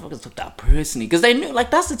is motherfuckers took that personally because they knew,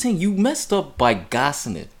 like, that's the thing, you messed up by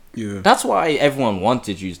gassing it. Yeah, that's why everyone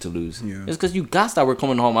wanted you to lose. It's because you gassed that we're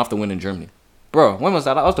coming home after winning Germany. Bro, when was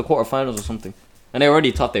that? That was the quarterfinals or something, and they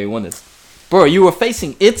already thought they won it. Bro, you were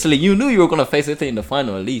facing Italy. You knew you were gonna face Italy in the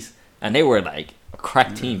final at least, and they were like a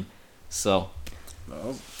crack team. So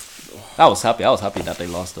I was happy. I was happy that they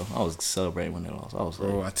lost though. I was celebrating when they lost. I was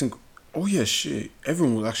bro. Like, I think. Oh yeah, shit.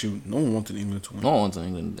 Everyone was actually. No one wanted England to win. No one wanted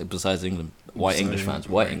England besides England. White English fans.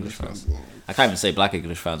 I can't even say black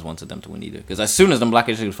English fans wanted them to win either. Because as soon as them black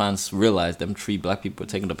English fans realized them 3 black people were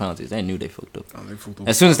taking the penalties, they knew they fucked up.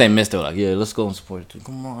 As soon as they missed, they were like, "Yeah, let's go and support it.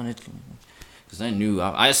 Come on, Italy." Because I knew.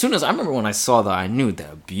 I remember when I saw that, I knew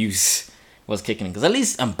the abuse was kicking in. Because at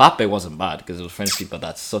least Mbappe wasn't bad. Because it was French people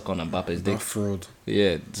that suck on Mbappe's dick. Fraud.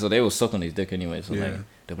 Yeah, so they will suck on his dick anyway. So like.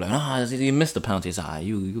 They'll be like, nah, you missed the penalties.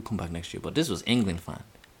 You come back next year. But this was England fan.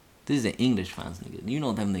 This is the English fans, niggas. You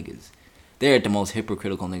know them niggas. They're the most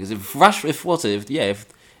hypocritical niggas. If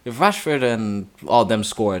Rashford and all them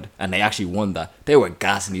scored and they actually won that, they were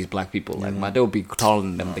gassing these black people. Like, man, they would be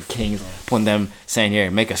calling them the kings, putting them, saying, here,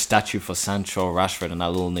 make a statue for Sancho, Rashford, and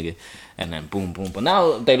that little nigga. And then boom, boom. But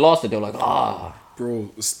now they lost it. They were like,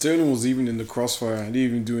 Bro, Sterling was even in the crossfire and he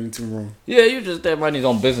didn't even do anything wrong. Yeah, you just there minding his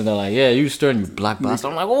own business. They're like, yeah, you Sterling, you black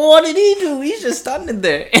bastard. I'm like, what did he do? He's just standing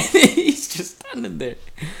there. He's just standing there.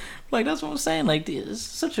 Like, that's what I'm saying. Like, it's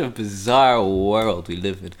such a bizarre world we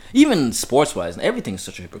live in. Even sports-wise, everything's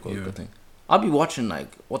such a hypocritical thing. I'll be watching,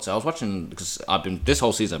 like, I was watching, because this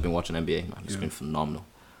whole season I've been watching NBA, man. It's been phenomenal.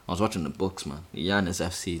 I was watching the Bucks, man. Giannis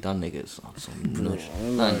FC, that nigga is some nush.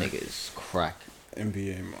 That nigga is crack.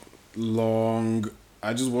 NBA, man.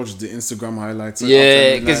 I just watched the Instagram highlights.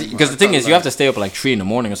 Yeah, because the thing is, you have to stay up like 3 in the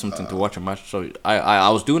morning or something to watch a match. So I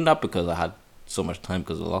was doing that because I had so much time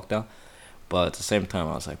because of the lockdown. But at the same time,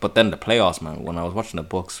 I was like, but then the playoffs, man. When I was watching the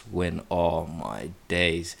Bucks win, oh my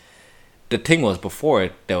days. The thing was, before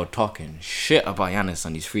it, they were talking shit about Giannis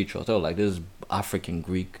and these free throws. They were like, this African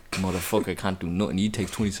Greek motherfucker can't do nothing. He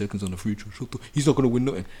takes 20 seconds on the free throw. He's not gonna win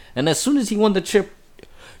nothing. And as soon as he won the chip,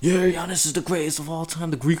 yeah, Giannis is the greatest of all time.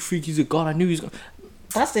 The Greek freak, he's a god. I knew he's gonna.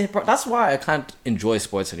 That's why I can't enjoy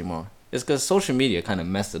sports anymore. It's because social media kind of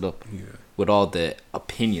messed it up with all the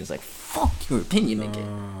opinions. Like, fuck your opinion,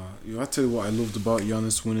 nigga. I tell you what I loved about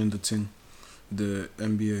Giannis winning the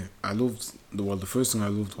NBA. The first thing I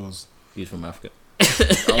loved was he's from Africa.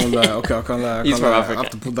 I won't lie. Okay, I can't lie. He's from Africa. I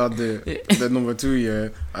have to put that there. Then number 2, yeah,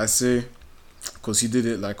 I say, because he did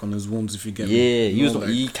it like on his ones. If you get me,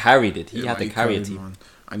 he carried it. He had to carry it, man.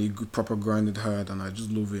 And he proper grinded hard, and I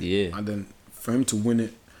just love it. Yeah. And then for him to win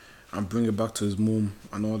it and bring it back to his mom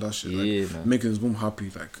and all that shit, like making his mom happy,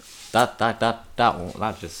 like that's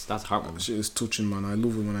heartwarming. Shit is touching, man. I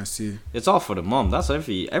love it when I see it. It's all for the mom. That's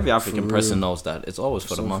every African person knows that. It's always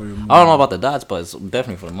for the mom. I don't know about the dads, but it's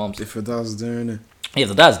definitely for the moms. If your dad's there, innit? Yeah, if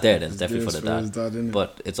the dad's there, then it's definitely for the dad.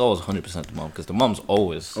 But it's always 100% the mom, because the moms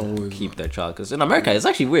always keep their child. Because in America, it's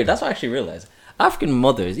actually weird. That's what I actually realized. African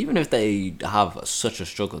mothers, even if they have such a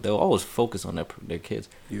struggle, they'll always focus on their kids.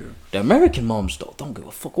 Yeah. The American moms don't give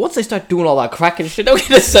a fuck. Once they start doing all that crack and shit,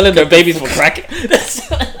 they're selling their babies for crack.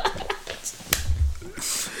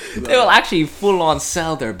 They will actually full on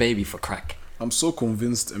sell their baby for crack. I'm so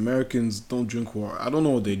convinced Americans don't drink water. I don't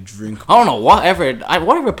know what they drink. I don't know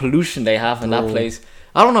whatever pollution they have in that place.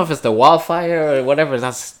 I don't know if it's the wildfire or whatever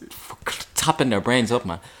that's tapping their brains up,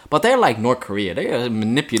 man. But they're like North Korea. They're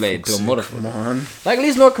manipulated to a motherfucker. Like at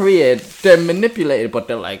least North Korea, they're manipulated, but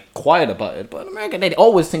they're like quiet about it. But America, they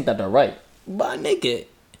always think that they're right. But nigga,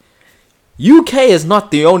 UK is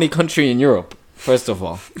not the only country in Europe, first of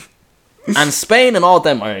all. And Spain and all of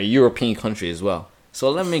them are a European country as well.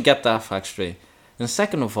 So let me get that fact straight. And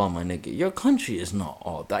second of all, my nigga, your country is not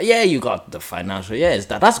all that. Yeah, you got the financial. Yeah, it's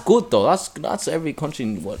that. That's good though. That's every country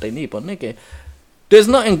what they need. But nigga, there's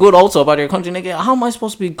nothing good also about your country, nigga. How am I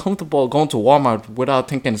supposed to be comfortable going to Walmart without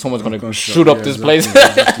thinking someone's gonna shoot up this place?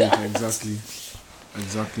 Exactly.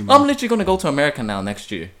 Man. I'm literally gonna go to America now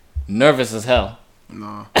next year. Nervous as hell.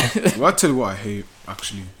 Nah. Well, I tell you what I hate.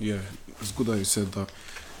 Actually, yeah, it's good that you said that.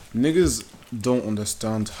 Niggas don't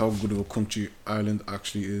understand how good of a country Ireland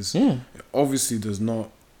actually is. Yeah. Obviously, there's not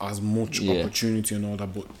as much opportunity and all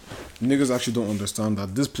that, but niggas actually don't understand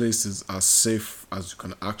that this place is as safe as you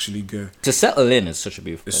can actually get. To settle in is such a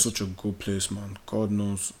beautiful place. It's such a good place, man. God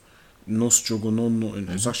knows. No struggle, no nothing.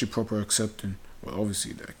 It's actually proper accepting. Well,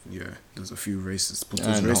 obviously, like, yeah, there's a few racists, but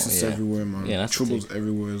there's racists everywhere, man. Yeah, troubles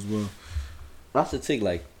everywhere as well. That's the thing,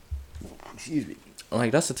 like, excuse me.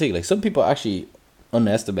 Like, that's the thing. Like, some people actually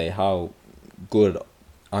underestimate how good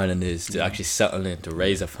Ireland is to actually settle in, to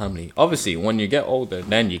raise a family. Obviously, when you get older,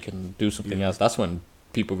 then you can do something else. That's when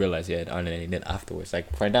people realize, Ireland ain't it afterwards. Like,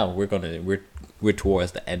 right now, we're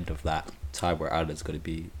towards the end of that time where Ireland's going to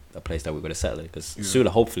be a place that we're going to settle in. Because soon,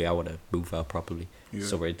 hopefully, I want to move out properly,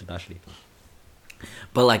 somewhere internationally.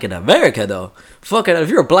 But like in America though, fucking if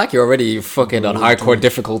you're black, you're already fucking on hardcore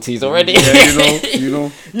difficulties already. Yeah, you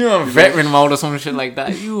know, you're on veteran mode or some shit like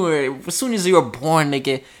that. You were, as soon as you were born,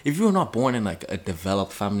 nigga, if you're not born in like a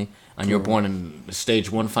developed family and you're born in a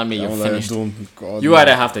stage 1 family, you're finished. You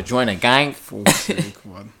either have to join a gang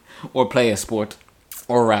or play a sport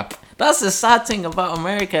or rap. That's the sad thing about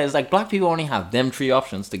America is like black people only have them 3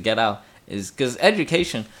 options to get out. Is because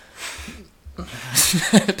education.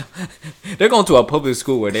 They're going to a public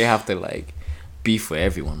school where they have to like be for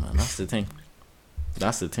everyone, man. That's the thing.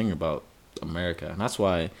 That's the thing about America, and that's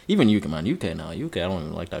why even UK, man. UK, I don't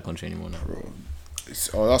even like that country anymore now, bro.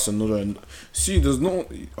 That's another. See, there's no.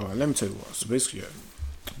 Let me tell you what. So basically,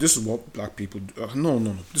 this is what black people do. No.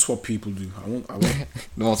 This is what people do. I want.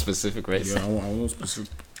 No specific race. Yeah, I want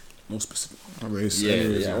specific. No specific race.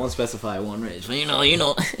 Yeah. I won't specify one race, but you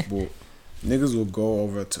know. But niggas will go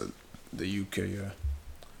over to the UK,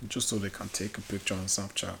 just so they can take a picture on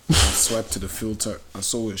Snapchat and swipe to the filter, and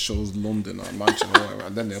so it shows London or Manchester or whatever,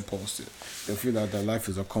 and then they'll post it. They feel that their life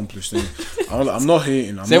is accomplished. I'm not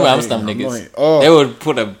hating. Same with Amsterdam niggas. They would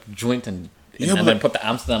put a joint and then put the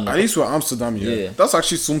Amsterdam. At least with Amsterdam, that's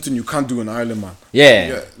actually something you can't do in Ireland, man.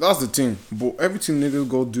 Yeah, that's the thing. But everything niggas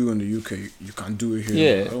go do in the UK, you can do it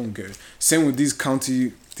here. Yeah, I don't get it. Same with these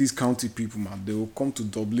county people, man. They will come to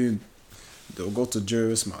Dublin. They'll go to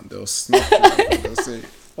Jervis, man. They'll snap it. They'll say,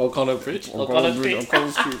 O'Connell Bridge.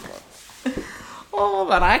 O'Connell Street, man. Oh,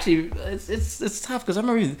 but actually, it's tough because I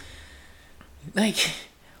remember, like,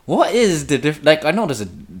 what is the difference? Like, I know there's a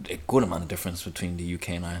good amount of difference between the UK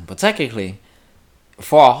and Ireland, but technically,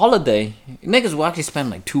 for a holiday, niggas will actually spend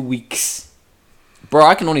like 2 weeks. Bro,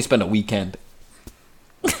 I can only spend a weekend.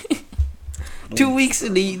 2 weeks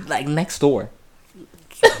in the like next door.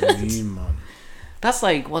 Man. That's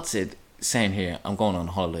like, what's it saying here? I'm going on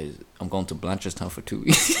holidays. I'm going to Blanchardstown for 2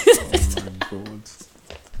 weeks. Oh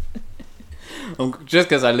my god. Just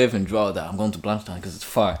because I live in Drogheda, I'm going to Blanchardstown because it's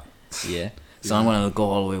far. Yeah. So I'm going to go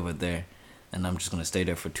all the way over there. And I'm just going to stay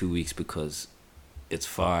there for 2 weeks because it's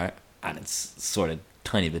far and it's sort of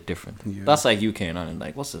tiny bit different. Yeah. That's like UK and Ireland.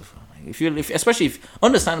 Like, what's the especially if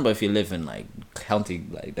understandable if you live in like county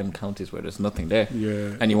like them counties where there's nothing there.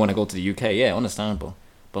 Yeah. And you want to go to the UK, yeah, understandable.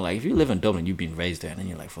 But like if you live in Dublin, you've been raised there, and then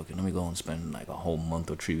you're like, fucking, let me go and spend like a whole month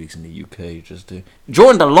or 3 weeks in the UK just to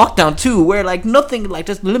during the lockdown too, where like nothing, like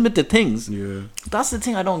just limited things. Yeah. That's the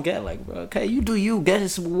thing I don't get. Like, bro, okay, you do you,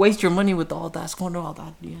 waste your money with all that, squander all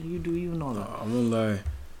that. Yeah, you do you know that. I'm gonna lie,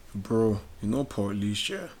 bro. You know Portlaoise,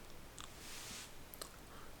 yeah.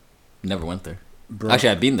 Never went there. Bro, actually,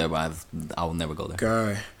 I've been there, but I will never go there.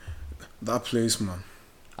 Guy, that place, man.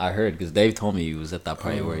 I heard because Dave told me he was at that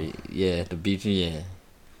party where, the beach, yeah.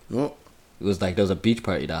 What? It was like there was a beach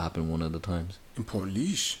party that happened one of the times. In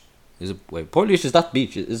Portlaoise? Portlaoise is that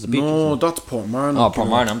beach? Is the beach? No, that's Portmarnock. Oh,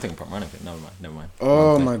 Portmarnock. I'm thinking Portmarnock. Never mind.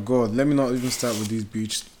 Oh my god, let me not even start with these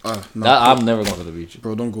beaches. I'm never going to the beach.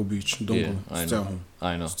 Bro, don't go beach. Don't go. Stay at home.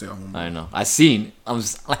 I know. Stay at home. I know. I seen. I'm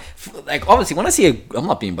just, like obviously when I see I'm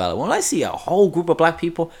not being bad. When I see a whole group of black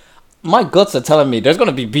people, my guts are telling me there's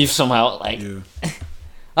gonna be beef somehow. Like,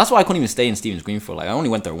 that's why I couldn't even stay in Stevens Green for. Like, I only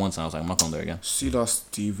went there once, and I was like, I'm not going there again. See that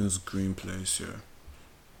Stevens Green place, yeah.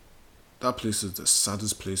 That place is the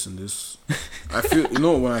saddest place in this. I feel,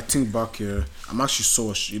 when I think back here, I'm actually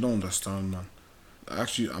so you don't understand, man.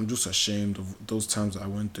 I'm just ashamed of those times that I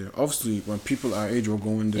went there. Obviously, when people our age were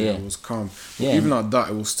going there, it was calm. But even at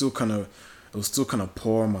that, it was still kind of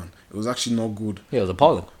poor, man. It was actually not good. Yeah, it was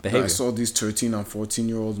appalling behavior. I saw these 13 and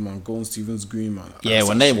 14-year-olds, man, going Stevens Green, man. Yeah,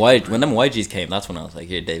 when them YGs came, that's when I was like,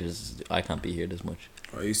 here, Dave, I can't be here this much.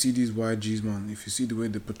 You see these YGs, man. If you see the way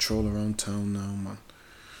they patrol around town now, man.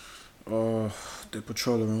 Oh, they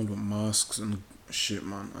patrol around with masks and shit,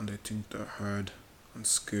 man, and they think they're hard and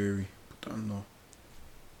scary, but I know.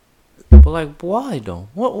 But like, why though?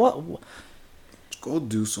 What? Go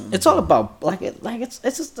do something. It's all about it's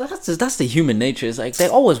just that's the human nature. It's like they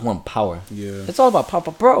always want power. Yeah. It's all about power,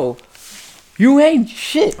 bro. You ain't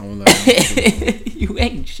shit. You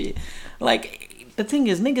ain't shit. Like, the thing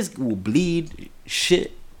is, niggas will bleed,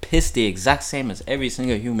 shit, piss the exact same as every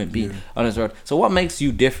single human being on this earth. So what makes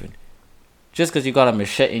you different? Just because you got a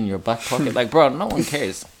machete in your back pocket, like, bro, no one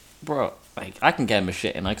cares, bro. Like, I can get a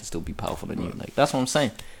machete and I can still be powerful than you. Like, that's what I'm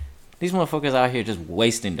saying. These motherfuckers out here just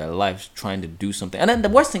wasting their lives trying to do something. And then the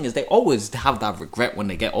worst thing is they always have that regret when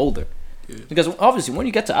they get older. Yeah. Because obviously when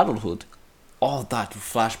you get to adulthood, all that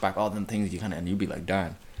flashback, all them things and you be like,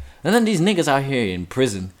 darn. And then these niggas out here in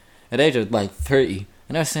prison at the age of like 30,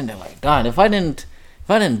 and they're sitting there like, darn, if I didn't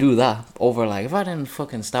do that over, like, if I didn't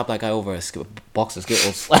fucking stop that guy over a box of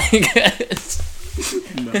Skittles, like,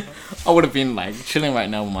 I would have been like chilling right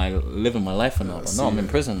now, living my life and all. But no, I'm in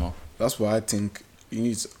prison now. That's why I think you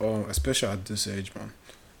need to, especially at this age, man.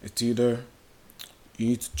 It's either you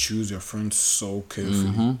need to choose your friends so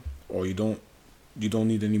carefully, or you don't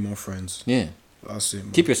need any more friends. Yeah, that's it,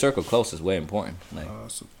 man. Keep your circle close is way important. Like,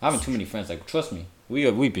 having too many friends, like, trust me,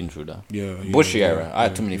 we've been through that. Yeah, Bushy era. I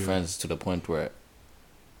had too many friends to the point where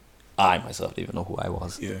I myself didn't even know who I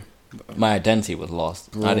was. Yeah. My identity was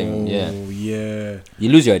lost. Bro, I didn't. Yeah. You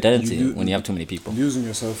lose your identity when you have too many people. Losing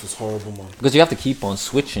yourself is horrible, man. Because you have to keep on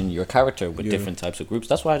switching your character with different types of groups.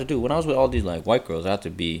 That's what I had to do. When I was with all these like white girls, I had to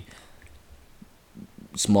be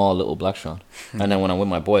small little Black Sean, and then when I'm with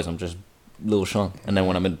my boys, I'm just little Sean, and then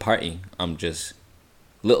when I'm in the party, I'm just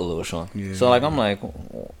little Sean. Yeah, so like I'm like,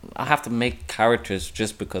 I have to make characters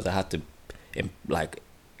just because I have to,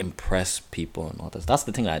 impress people and all this. That's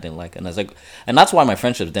the thing I didn't like, and that's why my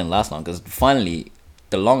friendships didn't last long. Because finally,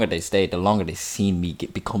 the longer they stayed, the longer they seen me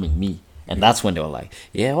becoming me, and that's when they were like,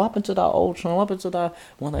 "Yeah, what happened to that old Sean? What happened to that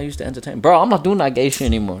one that used to entertain?" Bro, I'm not doing that gay shit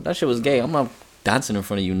anymore. That shit was gay. I'm not dancing in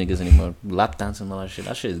front of you niggas anymore. Lap dancing and all that shit.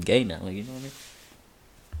 That shit is gay now. Like, you know what I mean?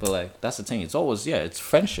 But like, that's the thing. It's always it's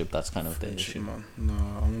friendship. That's kind of the issue, man. No,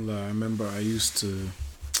 I remember I used to.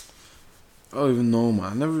 I don't even know,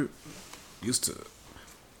 man. I never used to.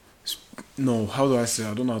 No, how do I say?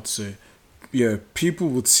 I don't know how to say. Yeah, people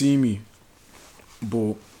would see me,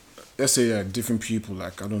 but let's say different people.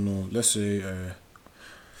 Like, I don't know. Let's say,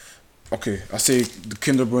 okay, I say the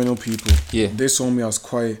Kinder Bueno people. Yeah, they saw me as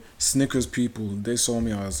quiet. Snickers people, they saw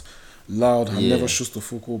me as loud. I never shut the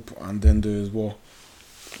fuck up. And then there's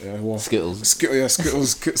Skittles.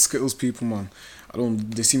 Skittles people, man.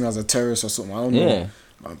 They see me as a terrorist or something. I don't know.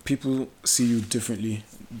 People see you differently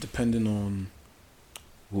depending on.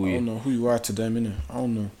 I don't know who you are to them, innit? I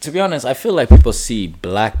don't know. To be honest, I feel like people see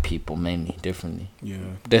black people mainly differently. Yeah.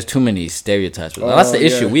 There's too many stereotypes. That's the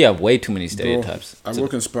issue. We have way too many stereotypes. Bro, I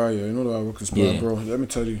work in Spire, yeah. You know that I work in Spire, bro. Let me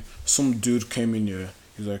tell you, some dude came in here.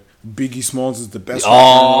 He's like, Biggie Smalls is the best. Oh,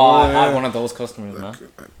 I had one of those customers, man.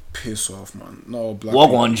 Piss off, man. No, black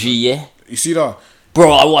Wagwan G, yeah. You see that?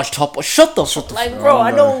 bro, I watched Top Boy. Shut the fuck. Like, bro,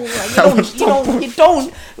 I know.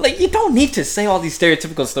 Like, you don't need to say all these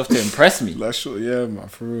stereotypical stuff to impress me. That's true, yeah, man,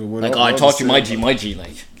 for real. Like, I taught you my G,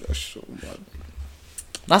 like. That's true, man.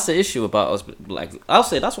 That's the issue about us. Like,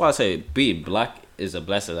 that's why I say being black is a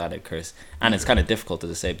blessing and a curse, and it's kind of difficult at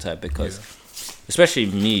the same time because, especially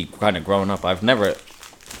me, kind of growing up, I've never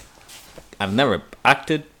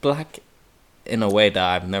acted black in a way that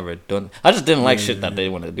I've never done. I just didn't like shit that they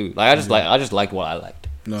want to do. Like I just liked what I liked.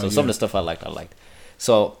 So some of the stuff I liked.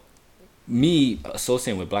 So me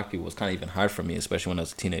associating with black people was kind of even hard for me, especially when I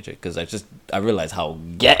was a teenager, because I realized how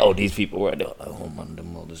ghetto these people were. They were like, oh man,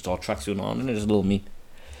 there's all tracksuit on, and there's little me.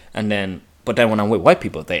 But then when I'm with white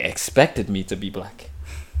people, they expected me to be black.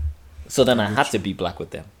 So then I had to be black with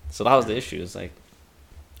them. So that was the issue. It's like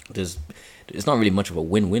it's not really much of a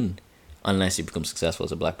win-win unless you become successful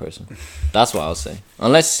as a black person. That's what I would say.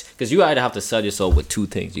 Because you either have to sell your soul with two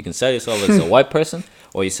things. You can sell your soul as a white person,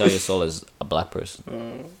 or you sell your soul as a black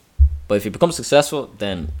person. But if you become successful,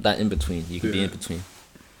 then that in between, you can be in between.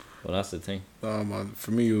 Well, that's the thing. Nah, man.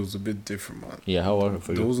 For me, it was a bit different, man. Yeah, how was it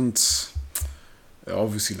for you? There wasn't...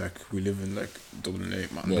 Obviously, like, we live in, like, Dublin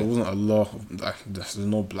 8, man. Yeah. There wasn't a lot of... Like, there's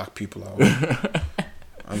no black people out there.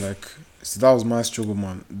 And, like... So that was my struggle,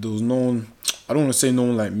 man. There was no one... I don't want to say no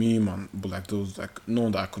one like me, man. But, like, there was, like, no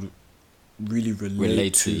one that I could really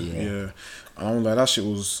relate to. Yeah. And I'm like, that shit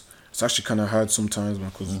was... It's actually kind of hard sometimes,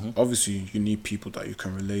 man. Because obviously, you need people that you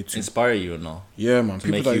can relate to. Inspire you, no? Yeah, man. To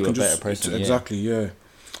people make that you can a better just... person, Exactly, yeah.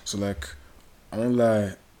 So, like... I'm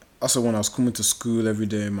like... Also, when I was coming to school every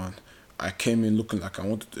day, man... I came in looking like I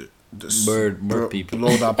wanted to murder people.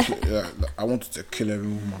 Blow that I wanted to kill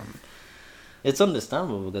everyone, man. It's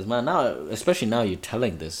understandable because, man, now, especially now you're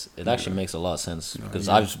telling this, it actually makes a lot of sense because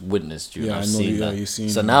I've witnessed you and I've seen that.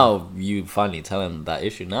 So now you finally telling that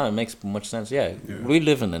issue. Now it makes much sense. Yeah. We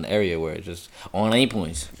live in an area where it's just on 8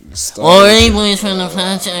 points. On 8 points from the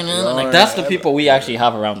franchise. Like, that's the people we actually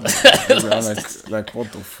have around us. like,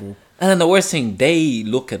 what the fuck? And then the worst thing, they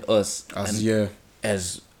look at us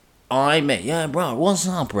as I mate, yeah, bro, what's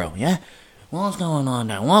up, bro? Yeah, what's going on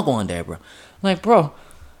there? What going there, bro? Like, bro,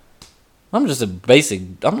 I'm just a basic.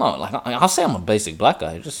 I'm not like I'll say I'm a basic black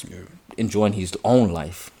guy, just enjoying his own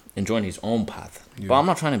life, enjoying his own path. But I'm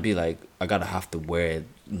not trying to be like I gotta have to wear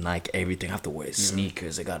Nike everything. I have to wear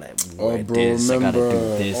sneakers. I gotta wear this. Remember, I gotta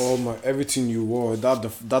do this. Oh my, everything you wore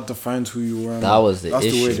that defines who you were. That was the issue.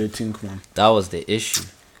 That's the way they think, man. That was the issue.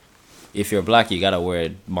 If you're black, you gotta wear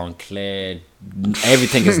Moncler.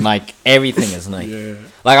 Everything is Nike. Everything is Nike. Yeah.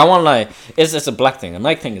 Like, I won't lie, it's a black thing. A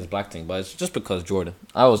Nike thing is a black thing, but it's just because Jordan.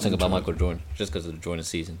 I always think about Michael Jordan just because of the Jordan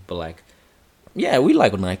season. But like, yeah, we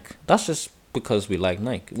like Nike. That's just because we like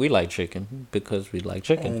Nike. We like chicken because we like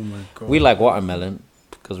chicken. Oh my God. We like watermelon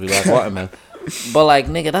because we like watermelon. But like,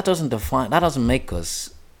 nigga, that doesn't make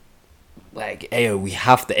us. Like, hey, we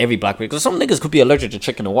have to every black because some niggas could be allergic to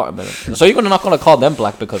chicken and watermelon, so you're not gonna call them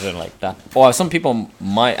black because they're like that. Or some people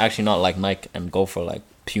might actually not like Nike and go for like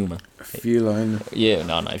Puma. Fila, yeah,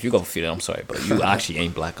 no. If you go Fila, I'm sorry, but you actually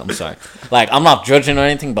ain't black. I'm sorry. Like, I'm not judging or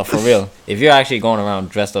anything, but for real, if you're actually going around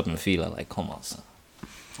dressed up in Fila, like, come on, son.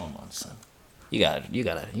 You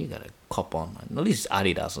gotta cop on, man. At least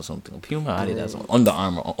Adidas or something. Puma, Adidas, or Under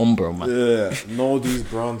Armour, or Umbro, man. Yeah, know these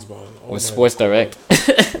brands, man. Or Sports Direct.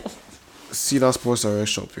 See that Sports Direct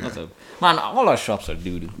shop, yeah. Man, all our shops are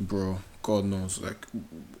doo-doo. Bro, God knows. Like,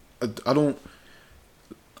 I don't...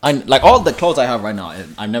 like, all the clothes I have right now,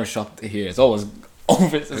 I've never shopped here. It's always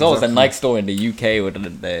always a Nike store in the UK or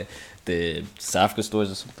the South Africa stores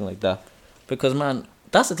or something like that. Because, man,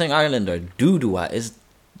 that's the thing Ireland are doo-doo at is...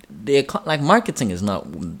 like, marketing is not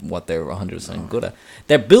what they're 100% good at.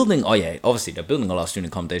 They're building, obviously they're building a lot of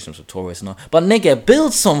student accommodations for tourists and all, but nigga,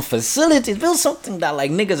 build some facilities, build something that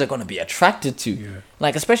like niggas are gonna be attracted to.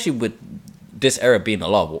 Like, especially with this era being a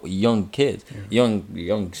lot of young kids,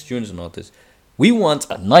 young students and all this. We want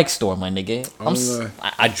a Nike store, my nigga.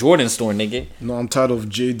 A Jordan store, nigga. No, I'm tired of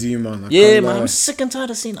JD, man. I'm sick and tired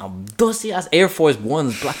of seeing how dusty ass Air Force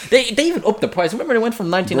Ones black. They even upped the price. Remember, they went from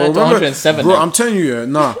 99 to 107. Bro, I'm telling you,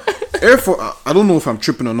 Air Force. I don't know if I'm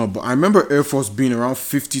tripping or not, but I remember Air Force being around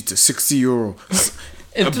 50 to 60 euro.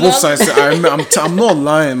 Both sides. I'm not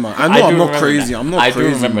lying, man. I know I'm not crazy. I'm not crazy. I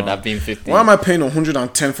do remember that being 50. Why am I paying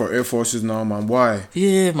 110 for Air Forces now, man? Why?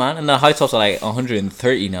 Yeah, man. And the high tops are like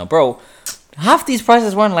 130 now, bro. Half these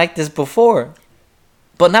prices weren't like this before,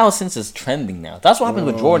 but now since it's trending now, that's what happened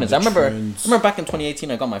with Jordans. I remember back in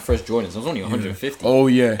 2018, I got my first Jordans. It was only 150. Oh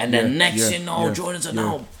yeah. And then Jordans are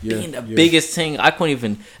now being the biggest thing. I couldn't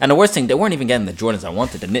even. And the worst thing, they weren't even getting the Jordans I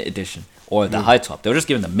wanted, the knit edition or the high top. They were just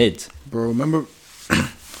giving the mids. Bro, remember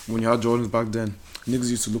when you had Jordans back then? Niggas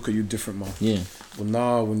used to look at you different, man. Yeah. But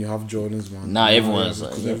now when you have Jordans, man. Now everyone's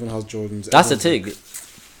because everyone has Jordans. That's the thing.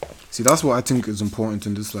 See, that's what I think is important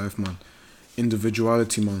in this life, man.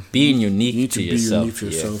 Individuality, man. Being unique you need to be yourself. Unique to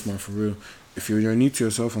yourself, man, for real. If you're unique to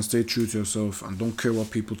yourself and stay true to yourself and don't care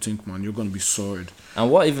what people think, man, you're gonna be sorted.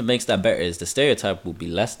 And what even makes that better is the stereotype will be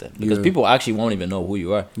less then, because people actually won't even know who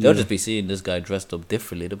you are. They'll just be seeing this guy dressed up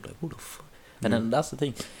differently. They'll be like, "Who the fuck?" And then that's the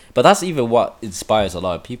thing. But that's even what inspires a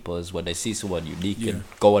lot of people is when they see someone unique and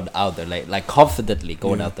going out there like confidently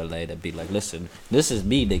going out there late and be like, "Listen, this is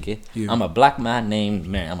me, nigga. I'm a black man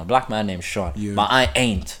named Sean, but I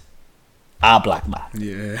ain't a black man."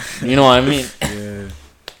 Yeah, you know what I mean? Yeah.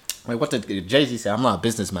 Like what did Jay-Z say? I'm not a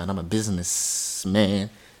businessman. I'm a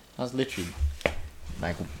businessman. That's literally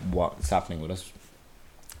like what's happening with us.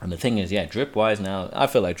 And the thing is, drip wise now, I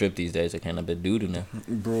feel like drip these days are kind of a bit doo-doo now.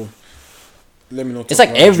 Bro, let me know. It's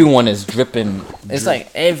like everyone is dripping. It's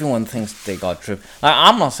like everyone thinks they got drip. Like,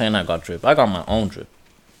 I'm not saying I got drip. I got my own drip.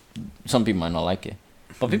 Some people might not like it.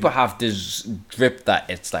 But people have this drip that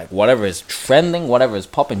it's like whatever is trending, whatever is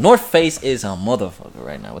popping. North Face is a motherfucker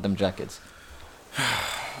right now with them jackets.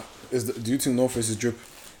 Do you think North Face is drip?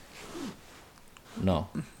 No.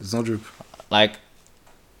 It's not drip. Like,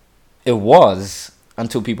 it was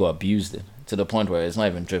until people abused it to the point where it's not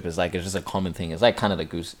even drip. It's just a common thing. It's like Canada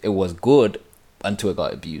Goose. It was good until it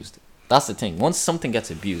got abused. That's the thing. Once something gets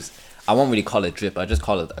abused, I won't really call it drip. I just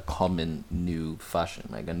call it a common new fashion,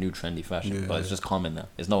 like a new trendy fashion. But it's just common now.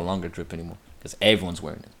 It's no longer drip anymore because everyone's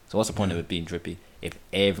wearing it. So what's the point of it being drippy if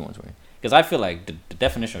everyone's wearing it? Because I feel like the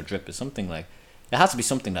definition of drip is something like, it has to be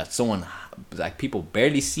something that someone, like, people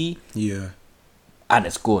barely see. Yeah. And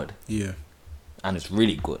it's good. Yeah. And it's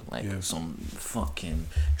really good. Like, some fucking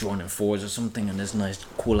Jordan 4s or something and this nice,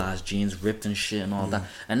 cool-ass jeans ripped and shit and all that.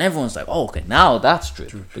 And everyone's like, oh, okay, now that's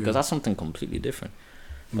drip. Because that's something completely different.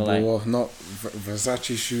 But like, not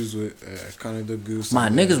Versace shoes with Canada Goose. My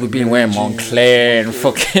niggas would be wearing Moncler and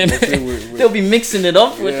fucking... They'll be mixing it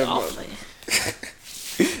up with...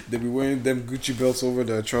 They be wearing them Gucci belts over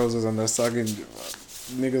their trousers and they're sagging.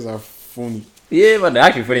 Niggas are funny. Yeah, but they're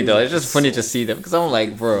actually funny though. It's just funny to see them because I'm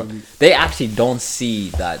like, bro, they actually don't see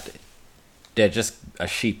that they're just a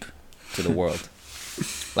sheep to the world.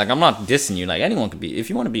 Like, I'm not dissing you. Like, anyone could be. If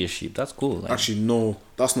you want to be a sheep, that's cool. Like, actually, no,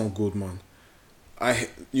 that's not good, man.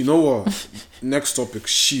 You know what? Next topic: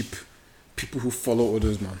 sheep. People who follow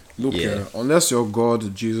others, man. Look here, unless you're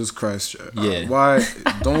God, Jesus Christ. Why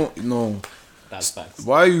don't know? That's facts.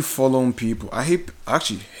 Why are you following people? I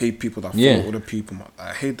actually hate people that follow other people, man.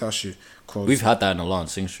 I hate that shit. Cause we've had that in a long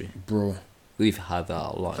century, bro. We've had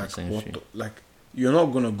that a long century. Like, you're not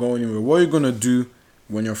gonna go anywhere. What are you gonna do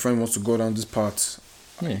when your friend wants to go down this path?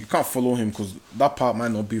 You can't follow him because that part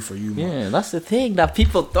might not be for you, man. Yeah, that's the thing that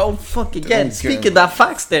people don't fucking get. Speaking that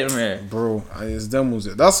facts, there, man. Bro, it's them was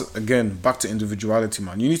it. That's again back to individuality,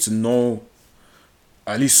 man. You need to know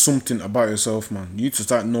at least something about yourself, man. You need to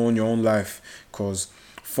start knowing your own life, because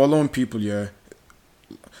following people,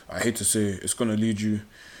 I hate to say it's gonna lead you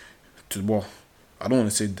to, well, I don't want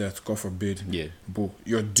to say death, God forbid. Yeah. But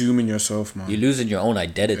you're dooming yourself, man. You're losing your own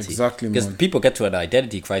identity. Exactly, man. Because people get to an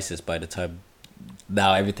identity crisis by the time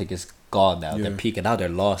now everything is gone now. They're peaking out, they're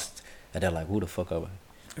lost. And they're like, who the fuck am I?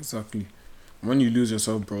 Exactly. When you lose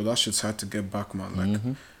yourself, bro, that shit's hard to get back, man. Like,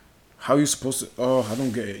 how are you supposed to... Oh, I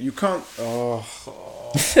don't get it. You can't... I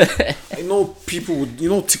know people with...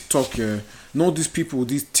 TikTok, these people with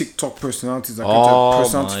these TikTok personalities that get their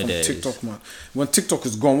personalities from TikTok, man. When TikTok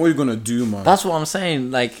is gone, what are you gonna do, man? That's what I'm saying.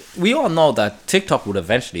 Like, we all know that TikTok would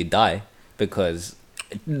eventually die because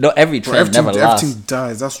every trend never lasts. Everything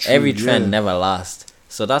dies. That's true. Every trend never lasts.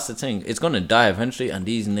 So that's the thing. It's gonna die eventually, and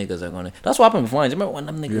these niggas are gonna... That's what happened with Vines. Remember when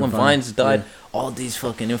when Vines died? All these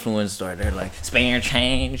fucking influencers are there like, spare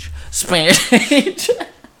change.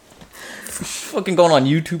 Fucking going on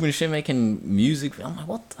YouTube and shit, making music. I'm like,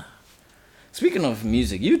 what the... Speaking of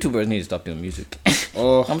music, YouTubers need to stop doing music.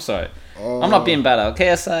 I'm sorry. I'm not being bad at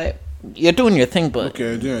KSI. You're doing your thing, but... Okay,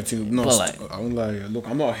 you're doing your thing. No, I won't lie. Look,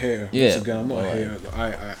 I'm not here. Yeah. Once again, I'm not here.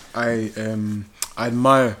 I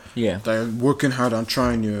admire that you're working hard and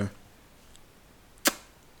trying your...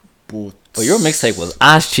 But your mixtape was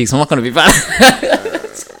ass cheeks. I'm not going to be bad.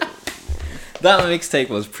 That mixtape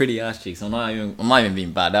was pretty ass cheeks. I'm not even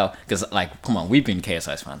being bad out. Because, like, come on, we've been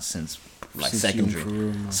KSI's fans since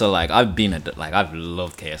secondary. So, like, I've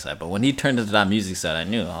loved KSI. But when he turned into that music set, I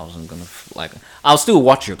knew I wasn't going to, I'll still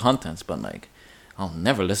watch your contents, but, like, I'll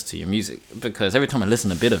never listen to your music. Because every time I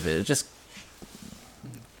listen to a bit of it, it just...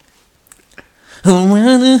 Like,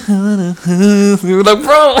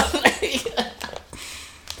 bro!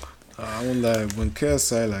 I won't lie, when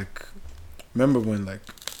KSI, like... Remember when, like...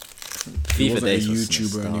 He wasn't a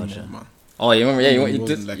YouTuber anymore, man. Oh, you remember? Yeah,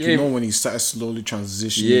 you know when he started slowly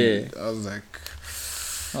transitioning. Yeah. I was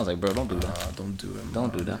like, bro, don't do that. Don't do it.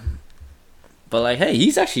 Don't do that. But like, hey,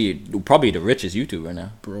 he's actually probably the richest YouTuber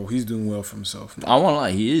now. Bro, he's doing well for himself. Man. I won't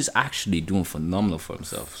lie, he is actually doing phenomenal for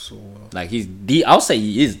himself. So well. Like I'll say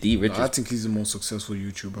he is the richest. I think he's the most successful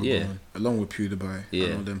YouTuber. Yeah. Going, along with PewDiePie.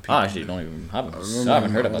 Yeah. I actually don't even I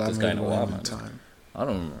haven't heard about this guy in a while, man. I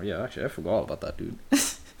don't remember. Yeah, actually, I forgot about that dude.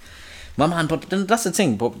 My man, but then that's the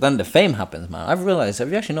thing. But then the fame happens, man. I've realized. Have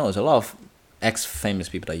you actually noticed a lot of ex-famous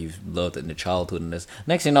people that you've loved in the childhood and this?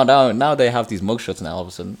 Next thing you know, now they have these mugshots now all of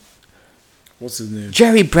a sudden. What's his name?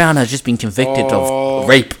 Jerry Brown has just been convicted of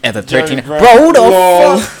rape at a 13. Bro,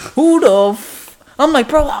 who the fuck? I'm like,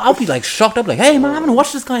 bro, I'll be like shocked up, like, hey man, I haven't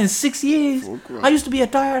watched this guy in 6 years. I used to be a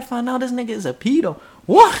diehard fan. Now this nigga is a pedo.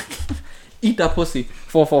 What? Eat that pussy.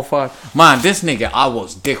 445. Man, this nigga, I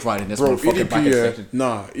was dick riding this motherfucker back in section.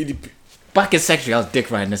 Nah, EDP. Back in section, I was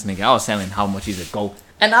dick riding this nigga. I was telling how much he's a goat.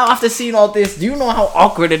 And now after seeing all this, do you know how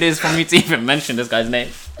awkward it is for me to even mention this guy's name?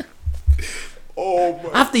 Oh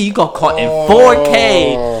my. After you got caught in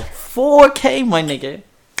 4K. 4K, my nigga.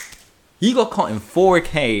 He got caught in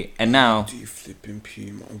 4K, and now. Do you flipping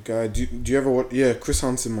pee, man? Guy, do you ever watch? Yeah, Chris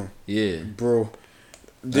Hansen, man. Yeah. Bro.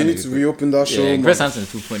 They need to reopen that show. Yeah, Chris Hansen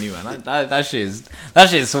is too funny, man. That shit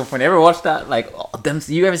is so funny. Ever watch that? Like,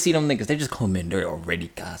 you ever see them niggas? They just come in, they're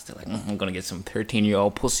already gassed. They're like, I'm gonna get some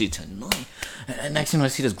 13-year-old pussy tonight. And next thing I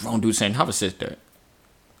see this grown dude saying, have a sister.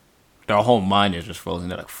 Their whole mind is just frozen.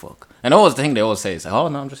 They're like, fuck. And always the thing they always say is like, oh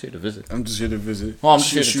no, I'm just here to visit. I'm just here to visit. Well, I'm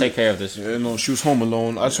just here to take care of this. Yeah, no, she was home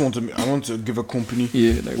alone. I want to give her company.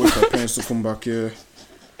 Yeah, like, wait for her parents to come back here.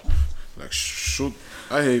 Like, shoot.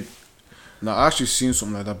 I actually seen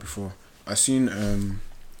something like that before. I seen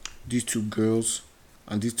these two girls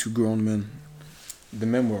and these two grown men. The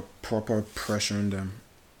men were proper pressuring them,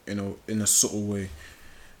 you know, in a subtle way.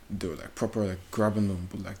 They were like proper like grabbing them,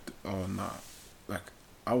 but like, oh nah, like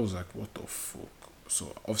I was like, what the fuck?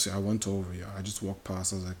 So obviously I went over. Yeah, I just walked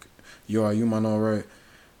past. I was like, yo, are you man alright?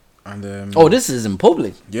 And oh, this is in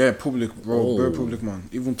public. Yeah, public, bro, very public, man.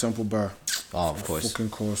 Even Temple Bar. Oh, of course. Fucking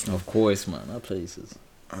course, man. Of course, man. That places.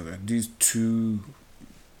 And like, these two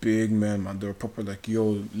big men, man, they were proper like,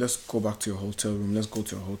 yo, let's go back to your hotel room. Let's go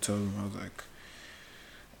to your hotel room. I was like,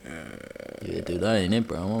 yeah, dude, that ain't it,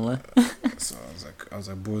 bro. I'm like. So I was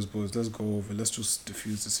like, boys, let's go over. Let's just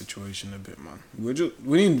diffuse the situation a bit, man. We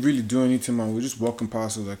didn't really do anything, man. We're just walking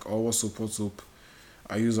past. It, like, oh, what's up?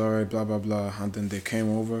 Are you alright? Blah blah blah. And then they came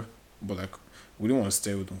over, but like, we didn't want to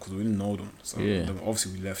stay with them because we didn't know them. So yeah. Then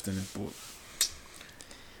obviously we left in it, but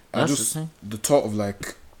That's the thought of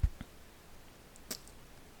like,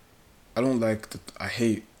 I don't like I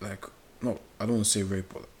hate like, no, I don't want to say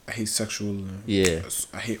rape, but I hate sexual. Yeah.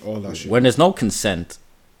 I hate all that shit. When there's no consent,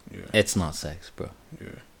 yeah, it's not sex, bro. Yeah.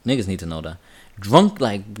 Niggas need to know that. Drunk,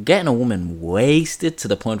 like getting a woman wasted to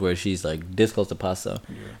the point where she's like this close to pass out,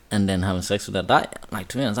 yeah, and then having sex with that, like,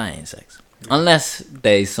 to be honest, that ain't sex. Yeah. Unless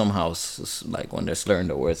they somehow, like, when they're slurring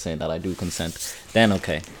the words saying that I do consent, then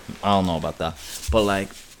okay, I don't know about that. But like,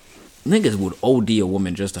 niggas would OD a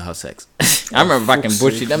woman just to have sex. I remember back in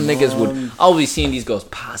Bushy, them niggas would always seeing these girls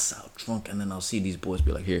pass out drunk, and then I'll see these boys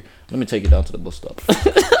be like, here, let me take you down to the bus stop.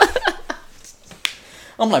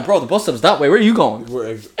 I'm like, bro, the bus stop's that way. Where are you going?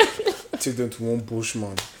 Take them to one bush,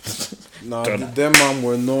 man. Nah, them man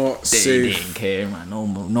were not safe. They didn't care, man.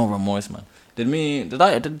 No remorse, man. Did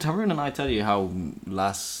Tarun and I tell you how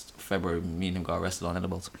last February me and him got arrested on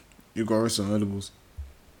edibles? You got arrested on edibles?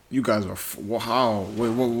 You guys are how? Wait,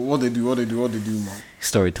 what they do, man?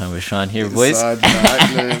 Story time with Sean here, boys.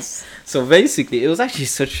 So basically, it was actually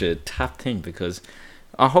such a tap thing because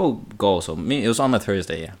our whole goal. So it was on a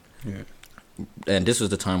Thursday, yeah. Yeah. And this was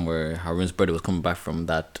the time where Harun's brother was coming back from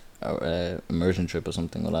that immersion trip or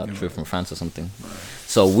something, or that trip from France or something. Right.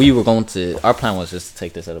 So we were going to. Our plan was just to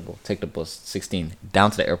take this edible, take the bus 16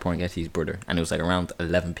 down to the airport and get his brother, and it was like around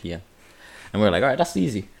 11 p.m. And we were like, all right, that's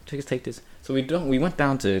easy. Take this. So we went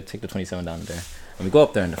down to take the 27 down there, and we go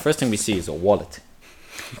up there, and the first thing we see is a wallet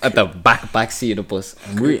at the back seat of the bus,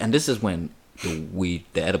 and this is when the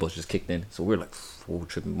edibles just kicked in. So we're like,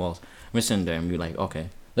 tripping balls. We're sitting there, and we're like, okay,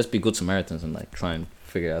 let's be good Samaritans and like try and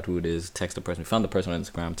figure out who it is. Text the person. We found the person on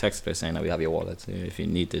Instagram. Texted her saying that we have your wallet. So if you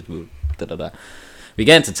need it, we'll da. We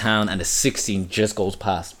get into town, and the 16 just goes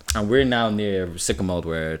past, and we're now near Sycamore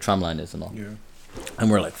where Tramline is and all. Yeah.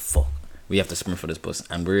 And we're like, fuck. We have to sprint for this bus,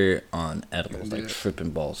 and we're on edibles, like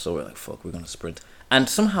tripping balls. So we're like, fuck, we're gonna sprint. And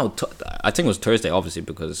somehow, I think it was Thursday, obviously,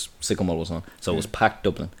 because Sycamore was on, so it was packed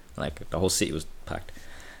Dublin. Like the whole city was packed,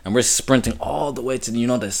 and we're sprinting all the way to the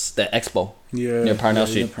expo, near Parnell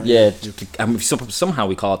Street. And somehow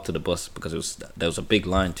we called to the bus because there was a big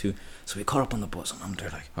line too. So we caught up on the bus, and I'm there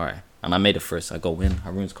like, all right. And I made it first. I go in.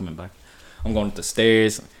 Haroon's coming back. I'm going up the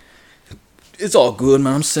stairs. It's all good,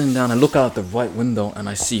 man. I'm sitting down. I look out the right window, and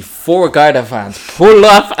I see 4 Garda vans pull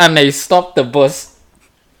up, and they stop the bus.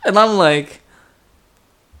 And I'm like,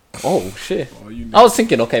 oh, shit. I was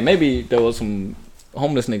thinking, okay, maybe there was some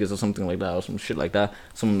homeless niggas or something like that, or some shit like that.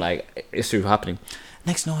 Some, like, issue happening.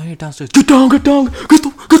 Next thing I hear downstairs, get down. Get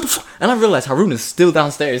the. And I realized Haroon is still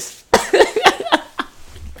downstairs.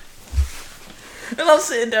 And I'm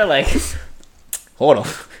sitting there like, hold on.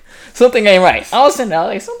 Something ain't right. I was sitting there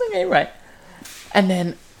like, something ain't right.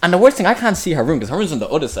 And the worst thing, I can't see Haroon because Haroon's on the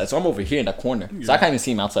other side. So I'm over here in that corner. Yeah. So I can't even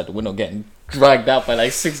see him outside the window getting dragged out by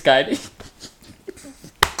like 6 guys.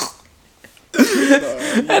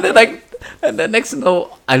 And then next thing you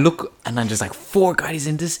know, I look and I'm just like 4 guys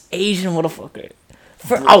in this Asian motherfucker.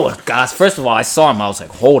 I was gassed. First of all, I saw him. I was like,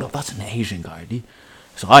 hold up, that's an Asian guy, dude.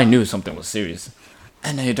 So I knew something was serious.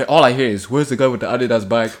 And then all I hear is, where's the guy with the Adidas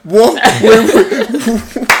bag? What?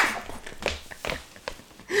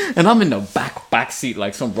 And I'm in the back seat,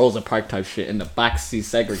 like some Rosa Parks type shit, in the back seat,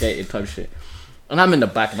 segregated type shit. And I'm in the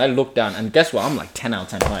back, and I look down, and guess what? I'm like 10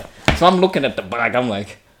 out of 10 high. So I'm looking at the bag, I'm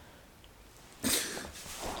like,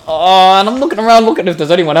 oh, and I'm looking around, looking if there's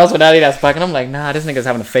anyone else with Adidas bag, and I'm like, nah, this nigga's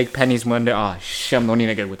having a fake pennies Monday. Oh shit, I'm the only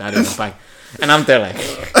nigga with Adidas bag. And I'm there like,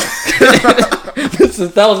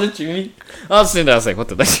 that was literally me. I was sitting there, I was like, what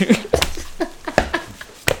the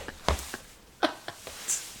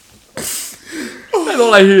And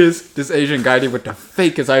all I hear is this Asian guy there with the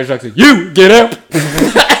fakest Irish accent. You get up.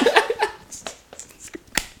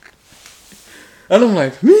 And I'm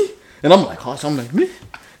like, me? And I'm like, oh, so I'm like, me?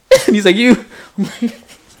 And he's like, you?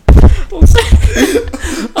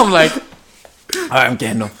 I'm like, alright, I'm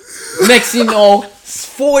getting up. Next thing you know,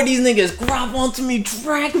 4 of these niggas grab onto me,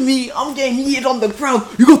 drag me. I'm getting hit on the ground.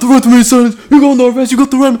 You got the right to remain silent. You got no arrest. You got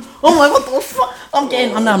the right. I'm like, what the fuck? I'm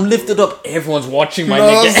lifted up. Everyone's watching my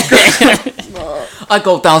nigga. I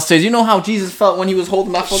go downstairs. You know how Jesus felt when he was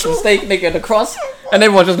holding that fucking steak, nigga, at the cross, and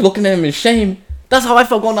everyone's just looking at him in shame. That's how I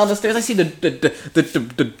felt going down the stairs. I see the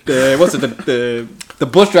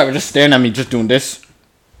bus driver just staring at me, just doing this.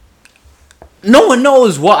 No one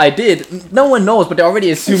knows what I did. No one knows, but they're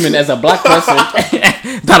already assuming as a black person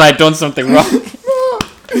that I done something wrong.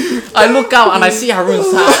 I look out and I see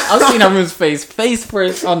Haroon's hand. I'm seeing Haroon's face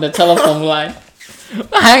first on the telephone line,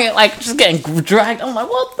 hanging like just getting dragged. I'm like,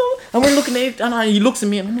 what the? And we're looking at it, and he looks at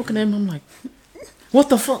me, and I'm looking at him. I'm like, what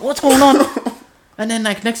the fuck? What's going on? And then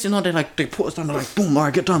like next thing you know, they put us down. They're like, boom,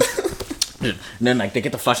 alright, get down. And then like they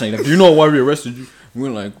get the flashlight. Like, do you know why we arrested you? We're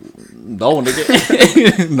like, no,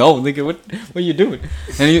 nigga. No, nigga, what are you doing?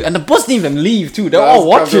 And the bus didn't even leave too. They're all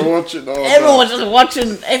watching. Everyone's just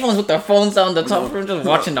watching. Everyone's with their phones on the top room, just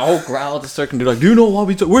watching the whole crowd. Just circling. They're like, do you know why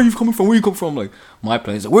where are you coming from? Where you come from? I'm like, my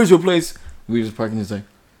place. Like, where's your place? We just parking. He's like,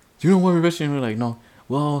 do you know why we arrested you? And we're like, no.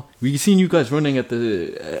 Well, we seen you guys running at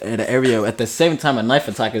the area at the same time a knife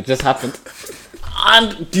attack had just happened.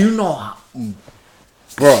 And do you know how?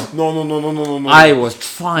 Bro, no. I was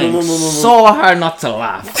trying so hard not to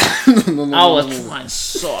laugh. I was trying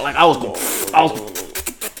so like I was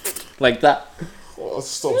like that. Oh,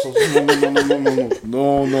 stop!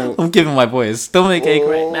 No. I'm giving my boy a stomach ache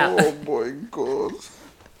right now. Oh my god.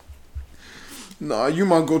 Nah, you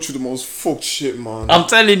might go through the most fucked shit, man. I'm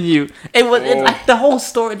telling you, it was like the whole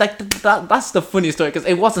story. Like that's the funny story because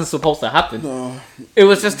it wasn't supposed to happen. No. It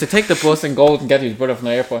was just to take the bus and go and get his brother from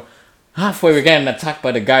the airport. Halfway, we're getting attacked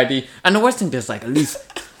by the Gardaí, and the worst thing, there's at least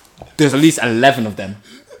 11 of them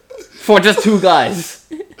for just 2 guys.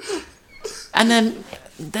 And then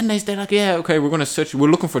they're like, yeah, okay, we're gonna search you. We're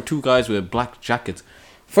looking for 2 guys with black jackets.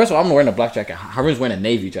 First of all, I'm wearing a black jacket. Haroon's wearing a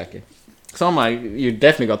navy jacket. So I'm like, you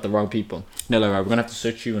definitely got the wrong people. And they're like, all right, we're gonna have to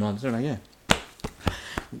search you and all this. They're like, yeah.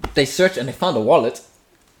 They searched and they found a wallet,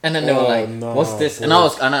 and then they were like, what's this? And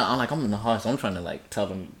I'm like, I'm in the house. So I'm trying to like tell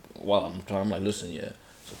them what I'm like, listen, yeah.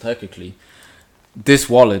 So technically, this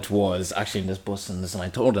wallet was actually in this bus, and I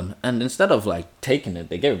told them. And instead of like taking it,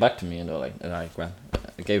 they gave it back to me, and they're like, "All right, grand."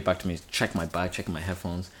 They gave it back to me. Checked my bag, checked my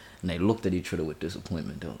headphones, and they looked at each other with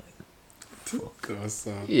disappointment. They were like, "Fuck us."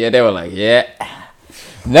 Yeah, they were like, "Yeah,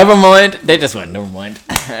 never mind." They just went, "Never mind."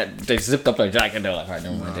 They zipped up their jacket. They were like, "All right,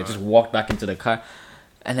 never mind." They just walked back into the car,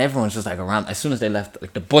 and everyone's just like around. As soon as they left,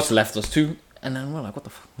 like the bus left us too, and then we're like, "What the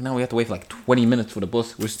fuck?" Now we have to wait for like 20 minutes for the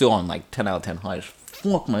bus. We're still on like 10 out of 10 highs.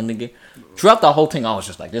 Fuck, my nigga. Throughout the whole thing, I was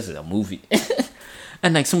just like, this is a movie.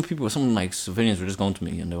 And like some like civilians were just going to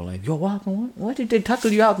me, and they were like, yo, what happened? Why did they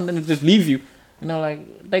tackle you out and then just leave you? You know,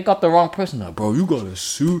 like, they got the wrong person. Like, bro, you gotta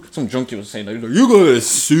sue. Some junkie was saying, like, you gotta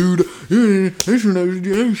sue. They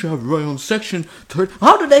should have right on section 30.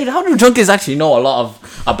 How do junkies actually know a lot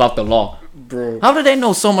about the law? Bro. How do they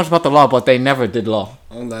know so much about the law, but they never did law?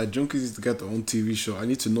 I'm like, junkies used to get their own TV show. I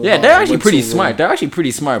need to know. Yeah, they're actually pretty smart. They're actually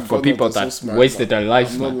pretty smart for people that wasted their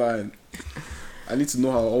lives, man. I'm not lying. I need to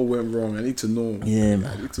know how it all went wrong. I need to know. Yeah,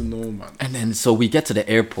 man. I need to know, man. And then, so we get to the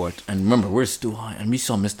airport, and remember, we're still high, and we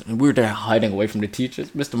saw and we were there hiding away from the teachers.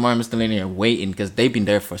 Mr. Marr and Mr. Laney are waiting, because they've been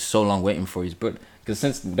there for so long waiting for his brother. Because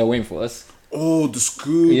since they're waiting for us. Oh, the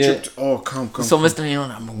school trip. Oh, come. So Mr. Laney,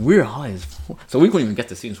 we're high as fuck. So we couldn't even get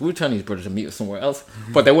to see him. So we were telling his brother to meet us somewhere else.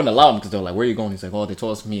 But they wouldn't allow him, because they were like, where are you going? He's like, oh, they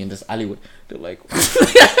told us me in this alleyway. They're like...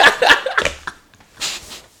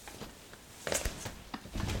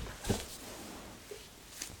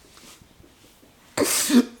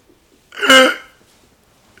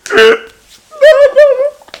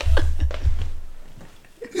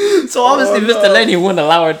 So obviously Mr. Lenny wouldn't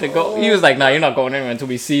allow her to go. He was like, nah, you're not going anywhere until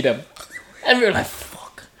we see them. And we were like,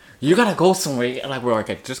 fuck. You gotta go somewhere. And like, we're like,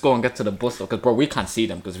 okay, just go and get to the bus. Because, bro, we can't see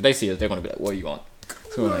them. Because if they see us, they're going to be like, where are you going?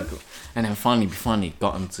 So we're like, and then finally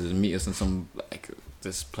got him to meet us in some, like,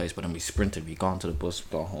 this place. But then we sprinted. We got into the bus,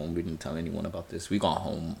 got home. We didn't tell anyone about this. We got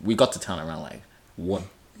home. We got to town around, like, 1.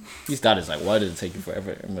 His dad is like, why did it take you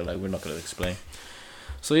forever? And we're like, we're not going to explain.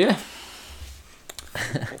 So, yeah.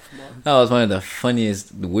 That was one of the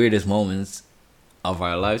funniest, the weirdest moments of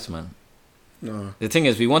our lives, man. No. The thing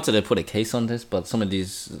is, we wanted to put a case on this, but some of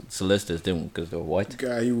these solicitors didn't because they were white.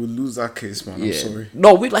 Guy, you would lose that case, man. I'm sorry.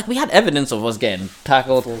 No, we had evidence of us getting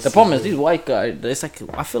tackled. The problem is these white guys. It's like,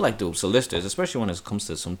 I feel like the solicitors, especially when it comes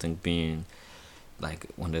to something being like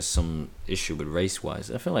when there's some issue with race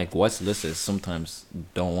wise, I feel like white solicitors sometimes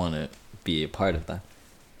don't want to be a part of that.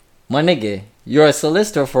 My nigga, you're a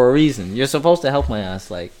solicitor for a reason. You're supposed to help my ass,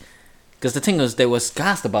 like, because the thing is, they was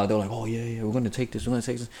gassed about it. They were like, oh yeah, we're gonna take this.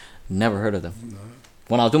 Never heard of them. No.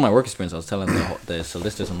 When I was doing my work experience, I was telling the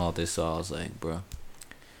solicitors and all this, so I was like, bro.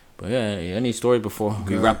 But yeah, any story before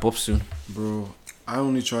we wrap up soon? Bro, I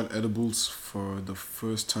only tried edibles for the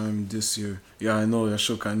first time this year. Yeah, I know, you're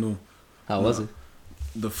shook, I know. How was it?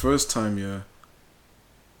 The first time, yeah.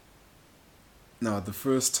 The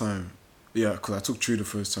first time. Yeah, because I took 3 the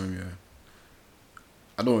first time, yeah.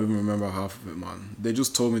 I don't even remember half of it, man. They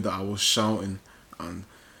just told me that I was shouting. And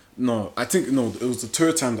it was the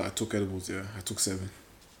 3rd time that I took edibles, yeah. I took 7.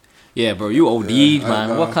 Yeah, bro, you OD'd,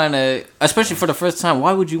 man. What kind of... Especially for the first time,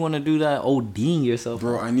 why would you want to do that ODing yourself?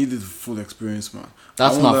 Bro, I needed full experience, man.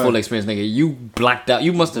 That's not full experience, nigga. You blacked out.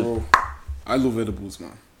 You must have... Bro, I love edibles,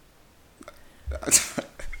 man.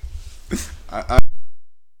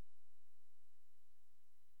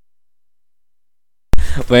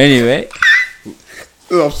 But anyway,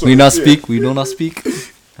 we do not speak.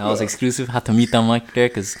 That was exclusive. Had to meet that mic there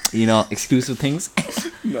because, exclusive things.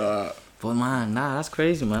 Nah. But man, that's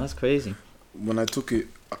crazy, man. That's crazy. When I took it,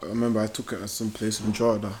 I remember I took it at some place in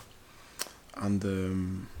Jordan.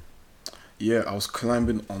 And, I was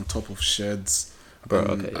climbing on top of sheds. Bro,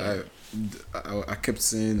 okay. Yeah. I kept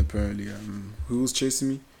saying, apparently, who was chasing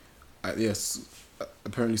me?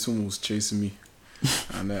 Apparently someone was chasing me.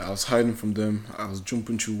 And I was hiding from them. I was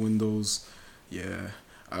jumping through windows. Yeah,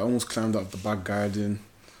 I almost climbed out of the back garden.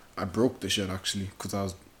 I broke the shed actually because I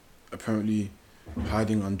was apparently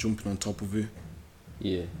hiding and jumping on top of it.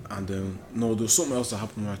 Yeah. And there was something else that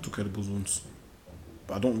happened when I took edibles once,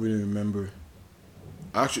 but I don't really remember.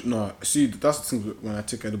 See, that's the thing when I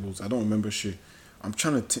take edibles, I don't remember shit. I'm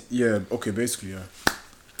trying to basically, yeah.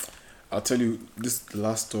 I'll tell you, this is the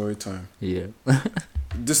last story time. Yeah.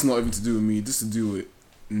 This is not even to do with me. This is to do with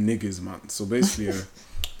niggas, man. So basically,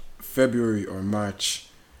 February or March,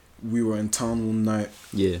 we were in town one night.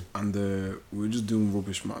 Yeah. And we were just doing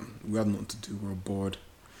rubbish, man. We had nothing to do. We were bored.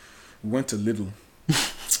 We went to Lidl.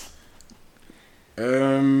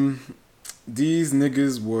 These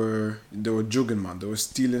niggas were jugging, man. They were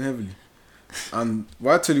stealing heavily. And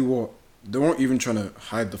I tell you what, they weren't even trying to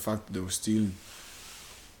hide the fact that they were stealing.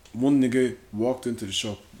 One nigga walked into the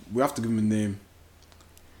shop. We have to give him a name.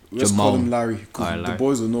 Let's call him Larry, because the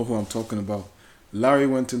boys will know who I'm talking about. Larry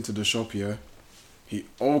went into the shop here. He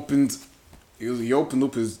opened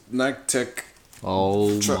up his Nike Tech.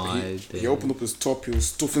 Oh my! He opened up his top. He was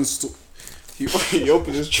stuffing stuff. He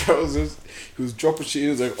opened his trousers. He was dropping shit. He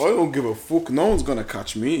was like, "I don't give a fuck. No one's gonna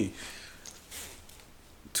catch me."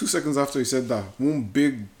 2 seconds after he said that, one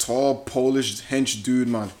big, tall, Polish hench dude,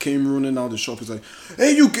 man, came running out of the shop. He's like,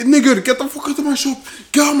 "Hey, you nigga, get the fuck out of my shop.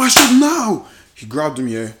 Get out of my shop now." He grabbed him,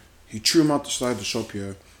 yeah. He threw him out the side of the shop,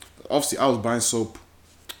 yeah. Obviously, I was buying soap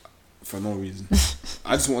for no reason.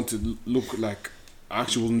 I just wanted to look like I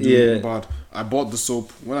actually wasn't doing anything bad. I bought the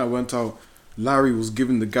soap. When I went out, Larry was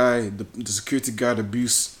giving the guy, the security guard,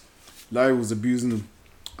 abuse. Larry was abusing him.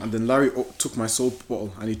 And then Larry took my soap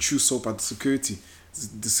bottle and he threw soap at the security.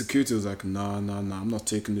 The security was like, nah, I'm not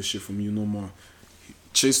taking this shit from you no more. He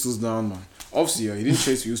chased us down, man. Obviously, he didn't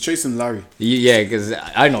chase you. He was chasing Larry. Yeah, because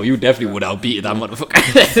I know you definitely would have beat that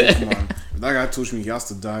motherfucker. Man. That guy told me he has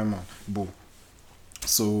to die, man. Bro.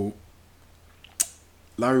 So,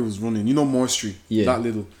 Larry was running. You know Moore Street? Yeah. That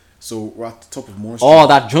little. So, we're at the top of Moore Street. Oh,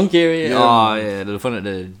 that drunk area? Yeah, oh, yeah. The front of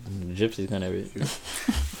the gypsies kind of area.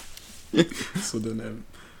 Yeah.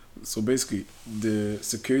 So basically, the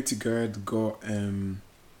security guard got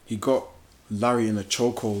Larry in a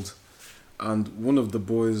chokehold. And one of the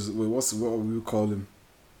boys, what we call him?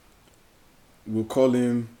 We'll call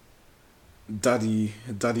him Daddy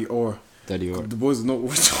Orr. Daddy Orr. The boys know what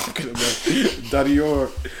we're talking about. Daddy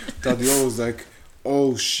Orr was like,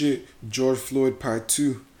 oh shit, George Floyd Part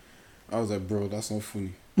 2. I was like, bro, that's not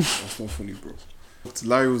funny. That's not funny, bro.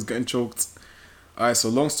 Larry was getting choked. Alright, so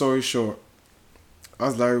long story short,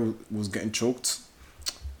 as Larry was getting choked,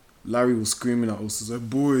 Larry was screaming at us. He was like,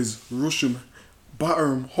 boys, rush him,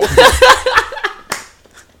 batter him.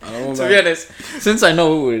 To be honest, since I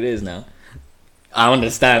know who it is now, I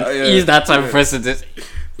understand. He's that type of person.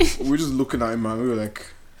 We're just looking at him, man. We were like,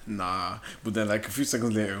 nah. But then, like, a few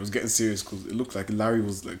seconds later, it was getting serious because it looked like Larry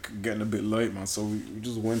was, like, getting a bit light, man. So we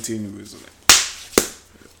just went in. We was like,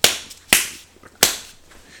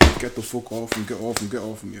 get the fuck off and get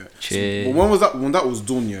off him, yeah. So, but when that was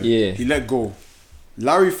done, yeah, he let go.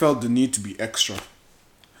 Larry felt the need to be extra.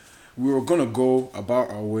 We were gonna go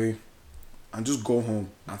about our way and just go home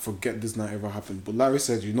and forget this night ever happened. But Larry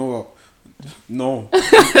said, you know what? No.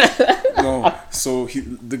 No. So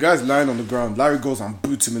the guy's lying on the ground. Larry goes and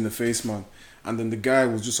boots him in the face, man. And then the guy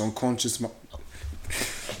was just unconscious, man.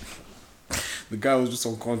 The guy was just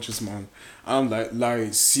unconscious, man. I'm like,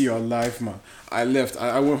 Larry, see your life, man. I left.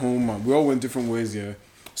 I went home, man. We all went different ways, yeah.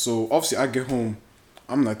 So obviously I get home.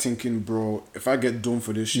 I'm like thinking, bro, if I get done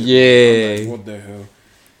for this shit, man, I'm like, what the hell?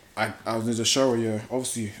 I was in the shower, yeah.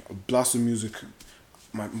 Obviously, a blast of music.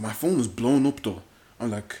 My phone was blowing up though.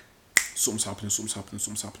 I'm like, something's happening.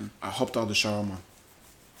 I hopped out of the shower, man.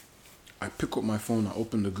 I pick up my phone. I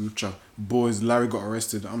open the group chat. Boys, Larry got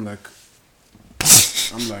arrested. I'm like,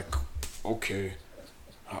 okay.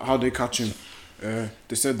 How'd they catch him?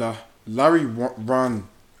 They said that Larry ran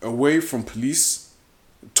away from police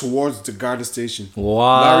towards the Garda station.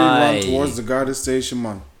 Why? Larry ran towards the Garda station,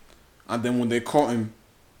 man. And then when they caught him,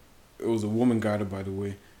 it was a woman Garda, by the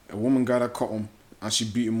way. A woman Garda caught him and she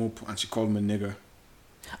beat him up and she called him a nigger.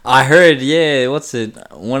 I heard, yeah. What's it?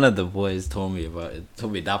 One of the boys told me about it.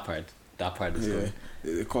 Told me that part of the story.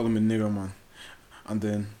 Yeah, they called him a nigger, man. And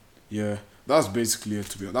then, yeah, that's basically it.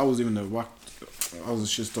 To be honest, that was even a whack. That was a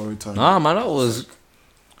shit story time. Nah, man,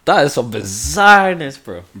 that is some bizarreness,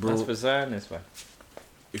 bro. That's bizarreness, man.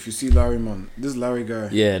 If you see Larry, man, this Larry guy.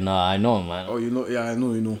 Yeah, nah, I know him, man. Oh, you know? Yeah, I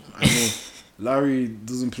know. Larry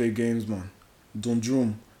doesn't play games, man. Don't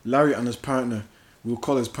drum. Larry and his partner, we'll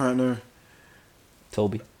call his partner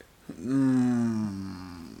Toby.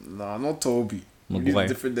 Nah, not Toby. Maguire. We need a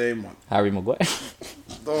different name, man. Harry Maguire.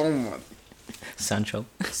 No, man. Sancho.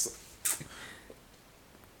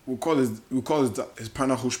 We'll call his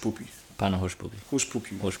partner Hush Puppy. Hush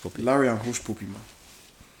Puppy, man. Larry and Hush Puppy, man.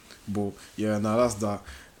 But yeah, nah, that's that.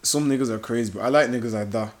 Some niggas are crazy, but I like niggas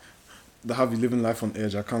like that. That have you living life on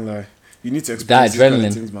edge. I can't lie. You need to experience these kind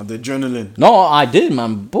of things, man. The adrenaline. No, I did,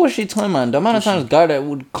 man. Bullshit time, man. The amount of times guy that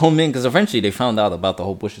would come in, because eventually they found out about the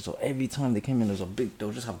whole bullshit. So every time they came in,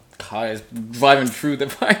 they'll just have cars driving through the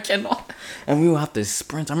park and all. And we would have to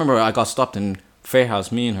sprint. I remember I got stopped in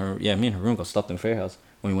Fairhouse. Me and Haroon got stopped in Fairhouse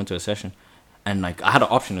when we went to a session. And like I had an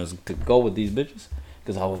option to go with these bitches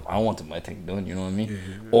because I wanted my thing done, you know what I mean?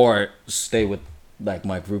 Yeah. Or stay with like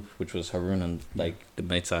my group, which was Haroon and like the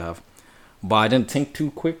mates I have. But I didn't think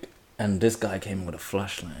too quick. And this guy came in with a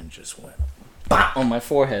flashlight and just went bah! On my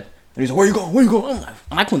forehead. And he's like, where you going? I'm like,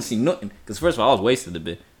 and I couldn't see nothing. Because first of all, I was wasted a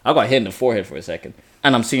bit. I got hit in the forehead for a second.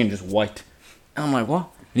 And I'm seeing just white. And I'm like, what?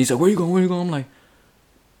 And he's like, where you going? I'm like,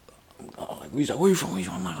 he's like, where you from?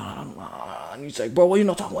 I'm like, and he's like, bro, what you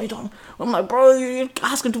not talking? What you talking? I'm like, bro, you're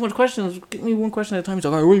asking too much questions. Give me one question at a time. He's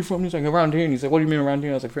like, all right, where you from? He's like, around here. And he's like, what do you mean around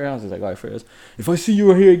here? I was like, Fairhouse. He's like, all right, Fairhouse. If I see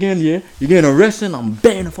you here again, yeah, you're getting arrested. I'm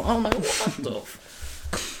banning the phone. I'm like, what the f?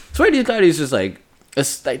 Swear these guys is just like,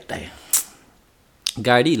 it's like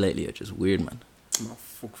Gardaí lately are just weird, man. Nah,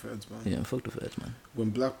 fuck feds, man. Yeah, fuck the feds, man. When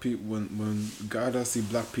black people, when Garda see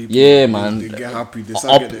black people, yeah, man, they get happy. They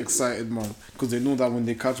start getting excited, man, because they know that when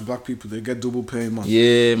they catch black people, they get double pay, man.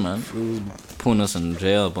 Yeah, man. Fools, man. Putting us in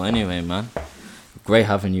jail, but anyway, man. great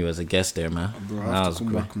having you as a guest there, man. Bro, I have to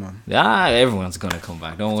come back, man. Yeah, everyone's gonna come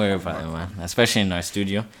back. Don't worry about it, man. Especially in our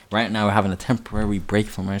studio. Right now, we're having a temporary break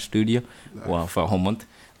from our studio. Well, for a whole month.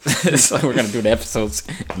 So we're gonna do the episodes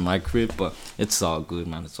in my crib, but it's all good,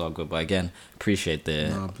 man. It's all good. But again, appreciate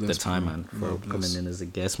the time, man, for coming in as a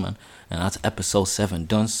guest, man. And that's episode 7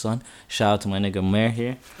 done, son. Shout out to my nigga Mayor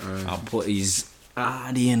here. I'll put his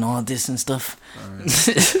ID and all this and stuff.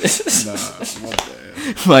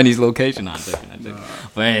 Find his location. I'm joking.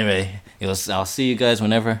 But anyway, I'll see you guys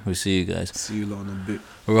whenever. We'll see you guys. See you on a bit.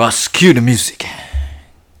 Ross, cue the music.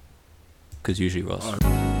 Cause usually Ross.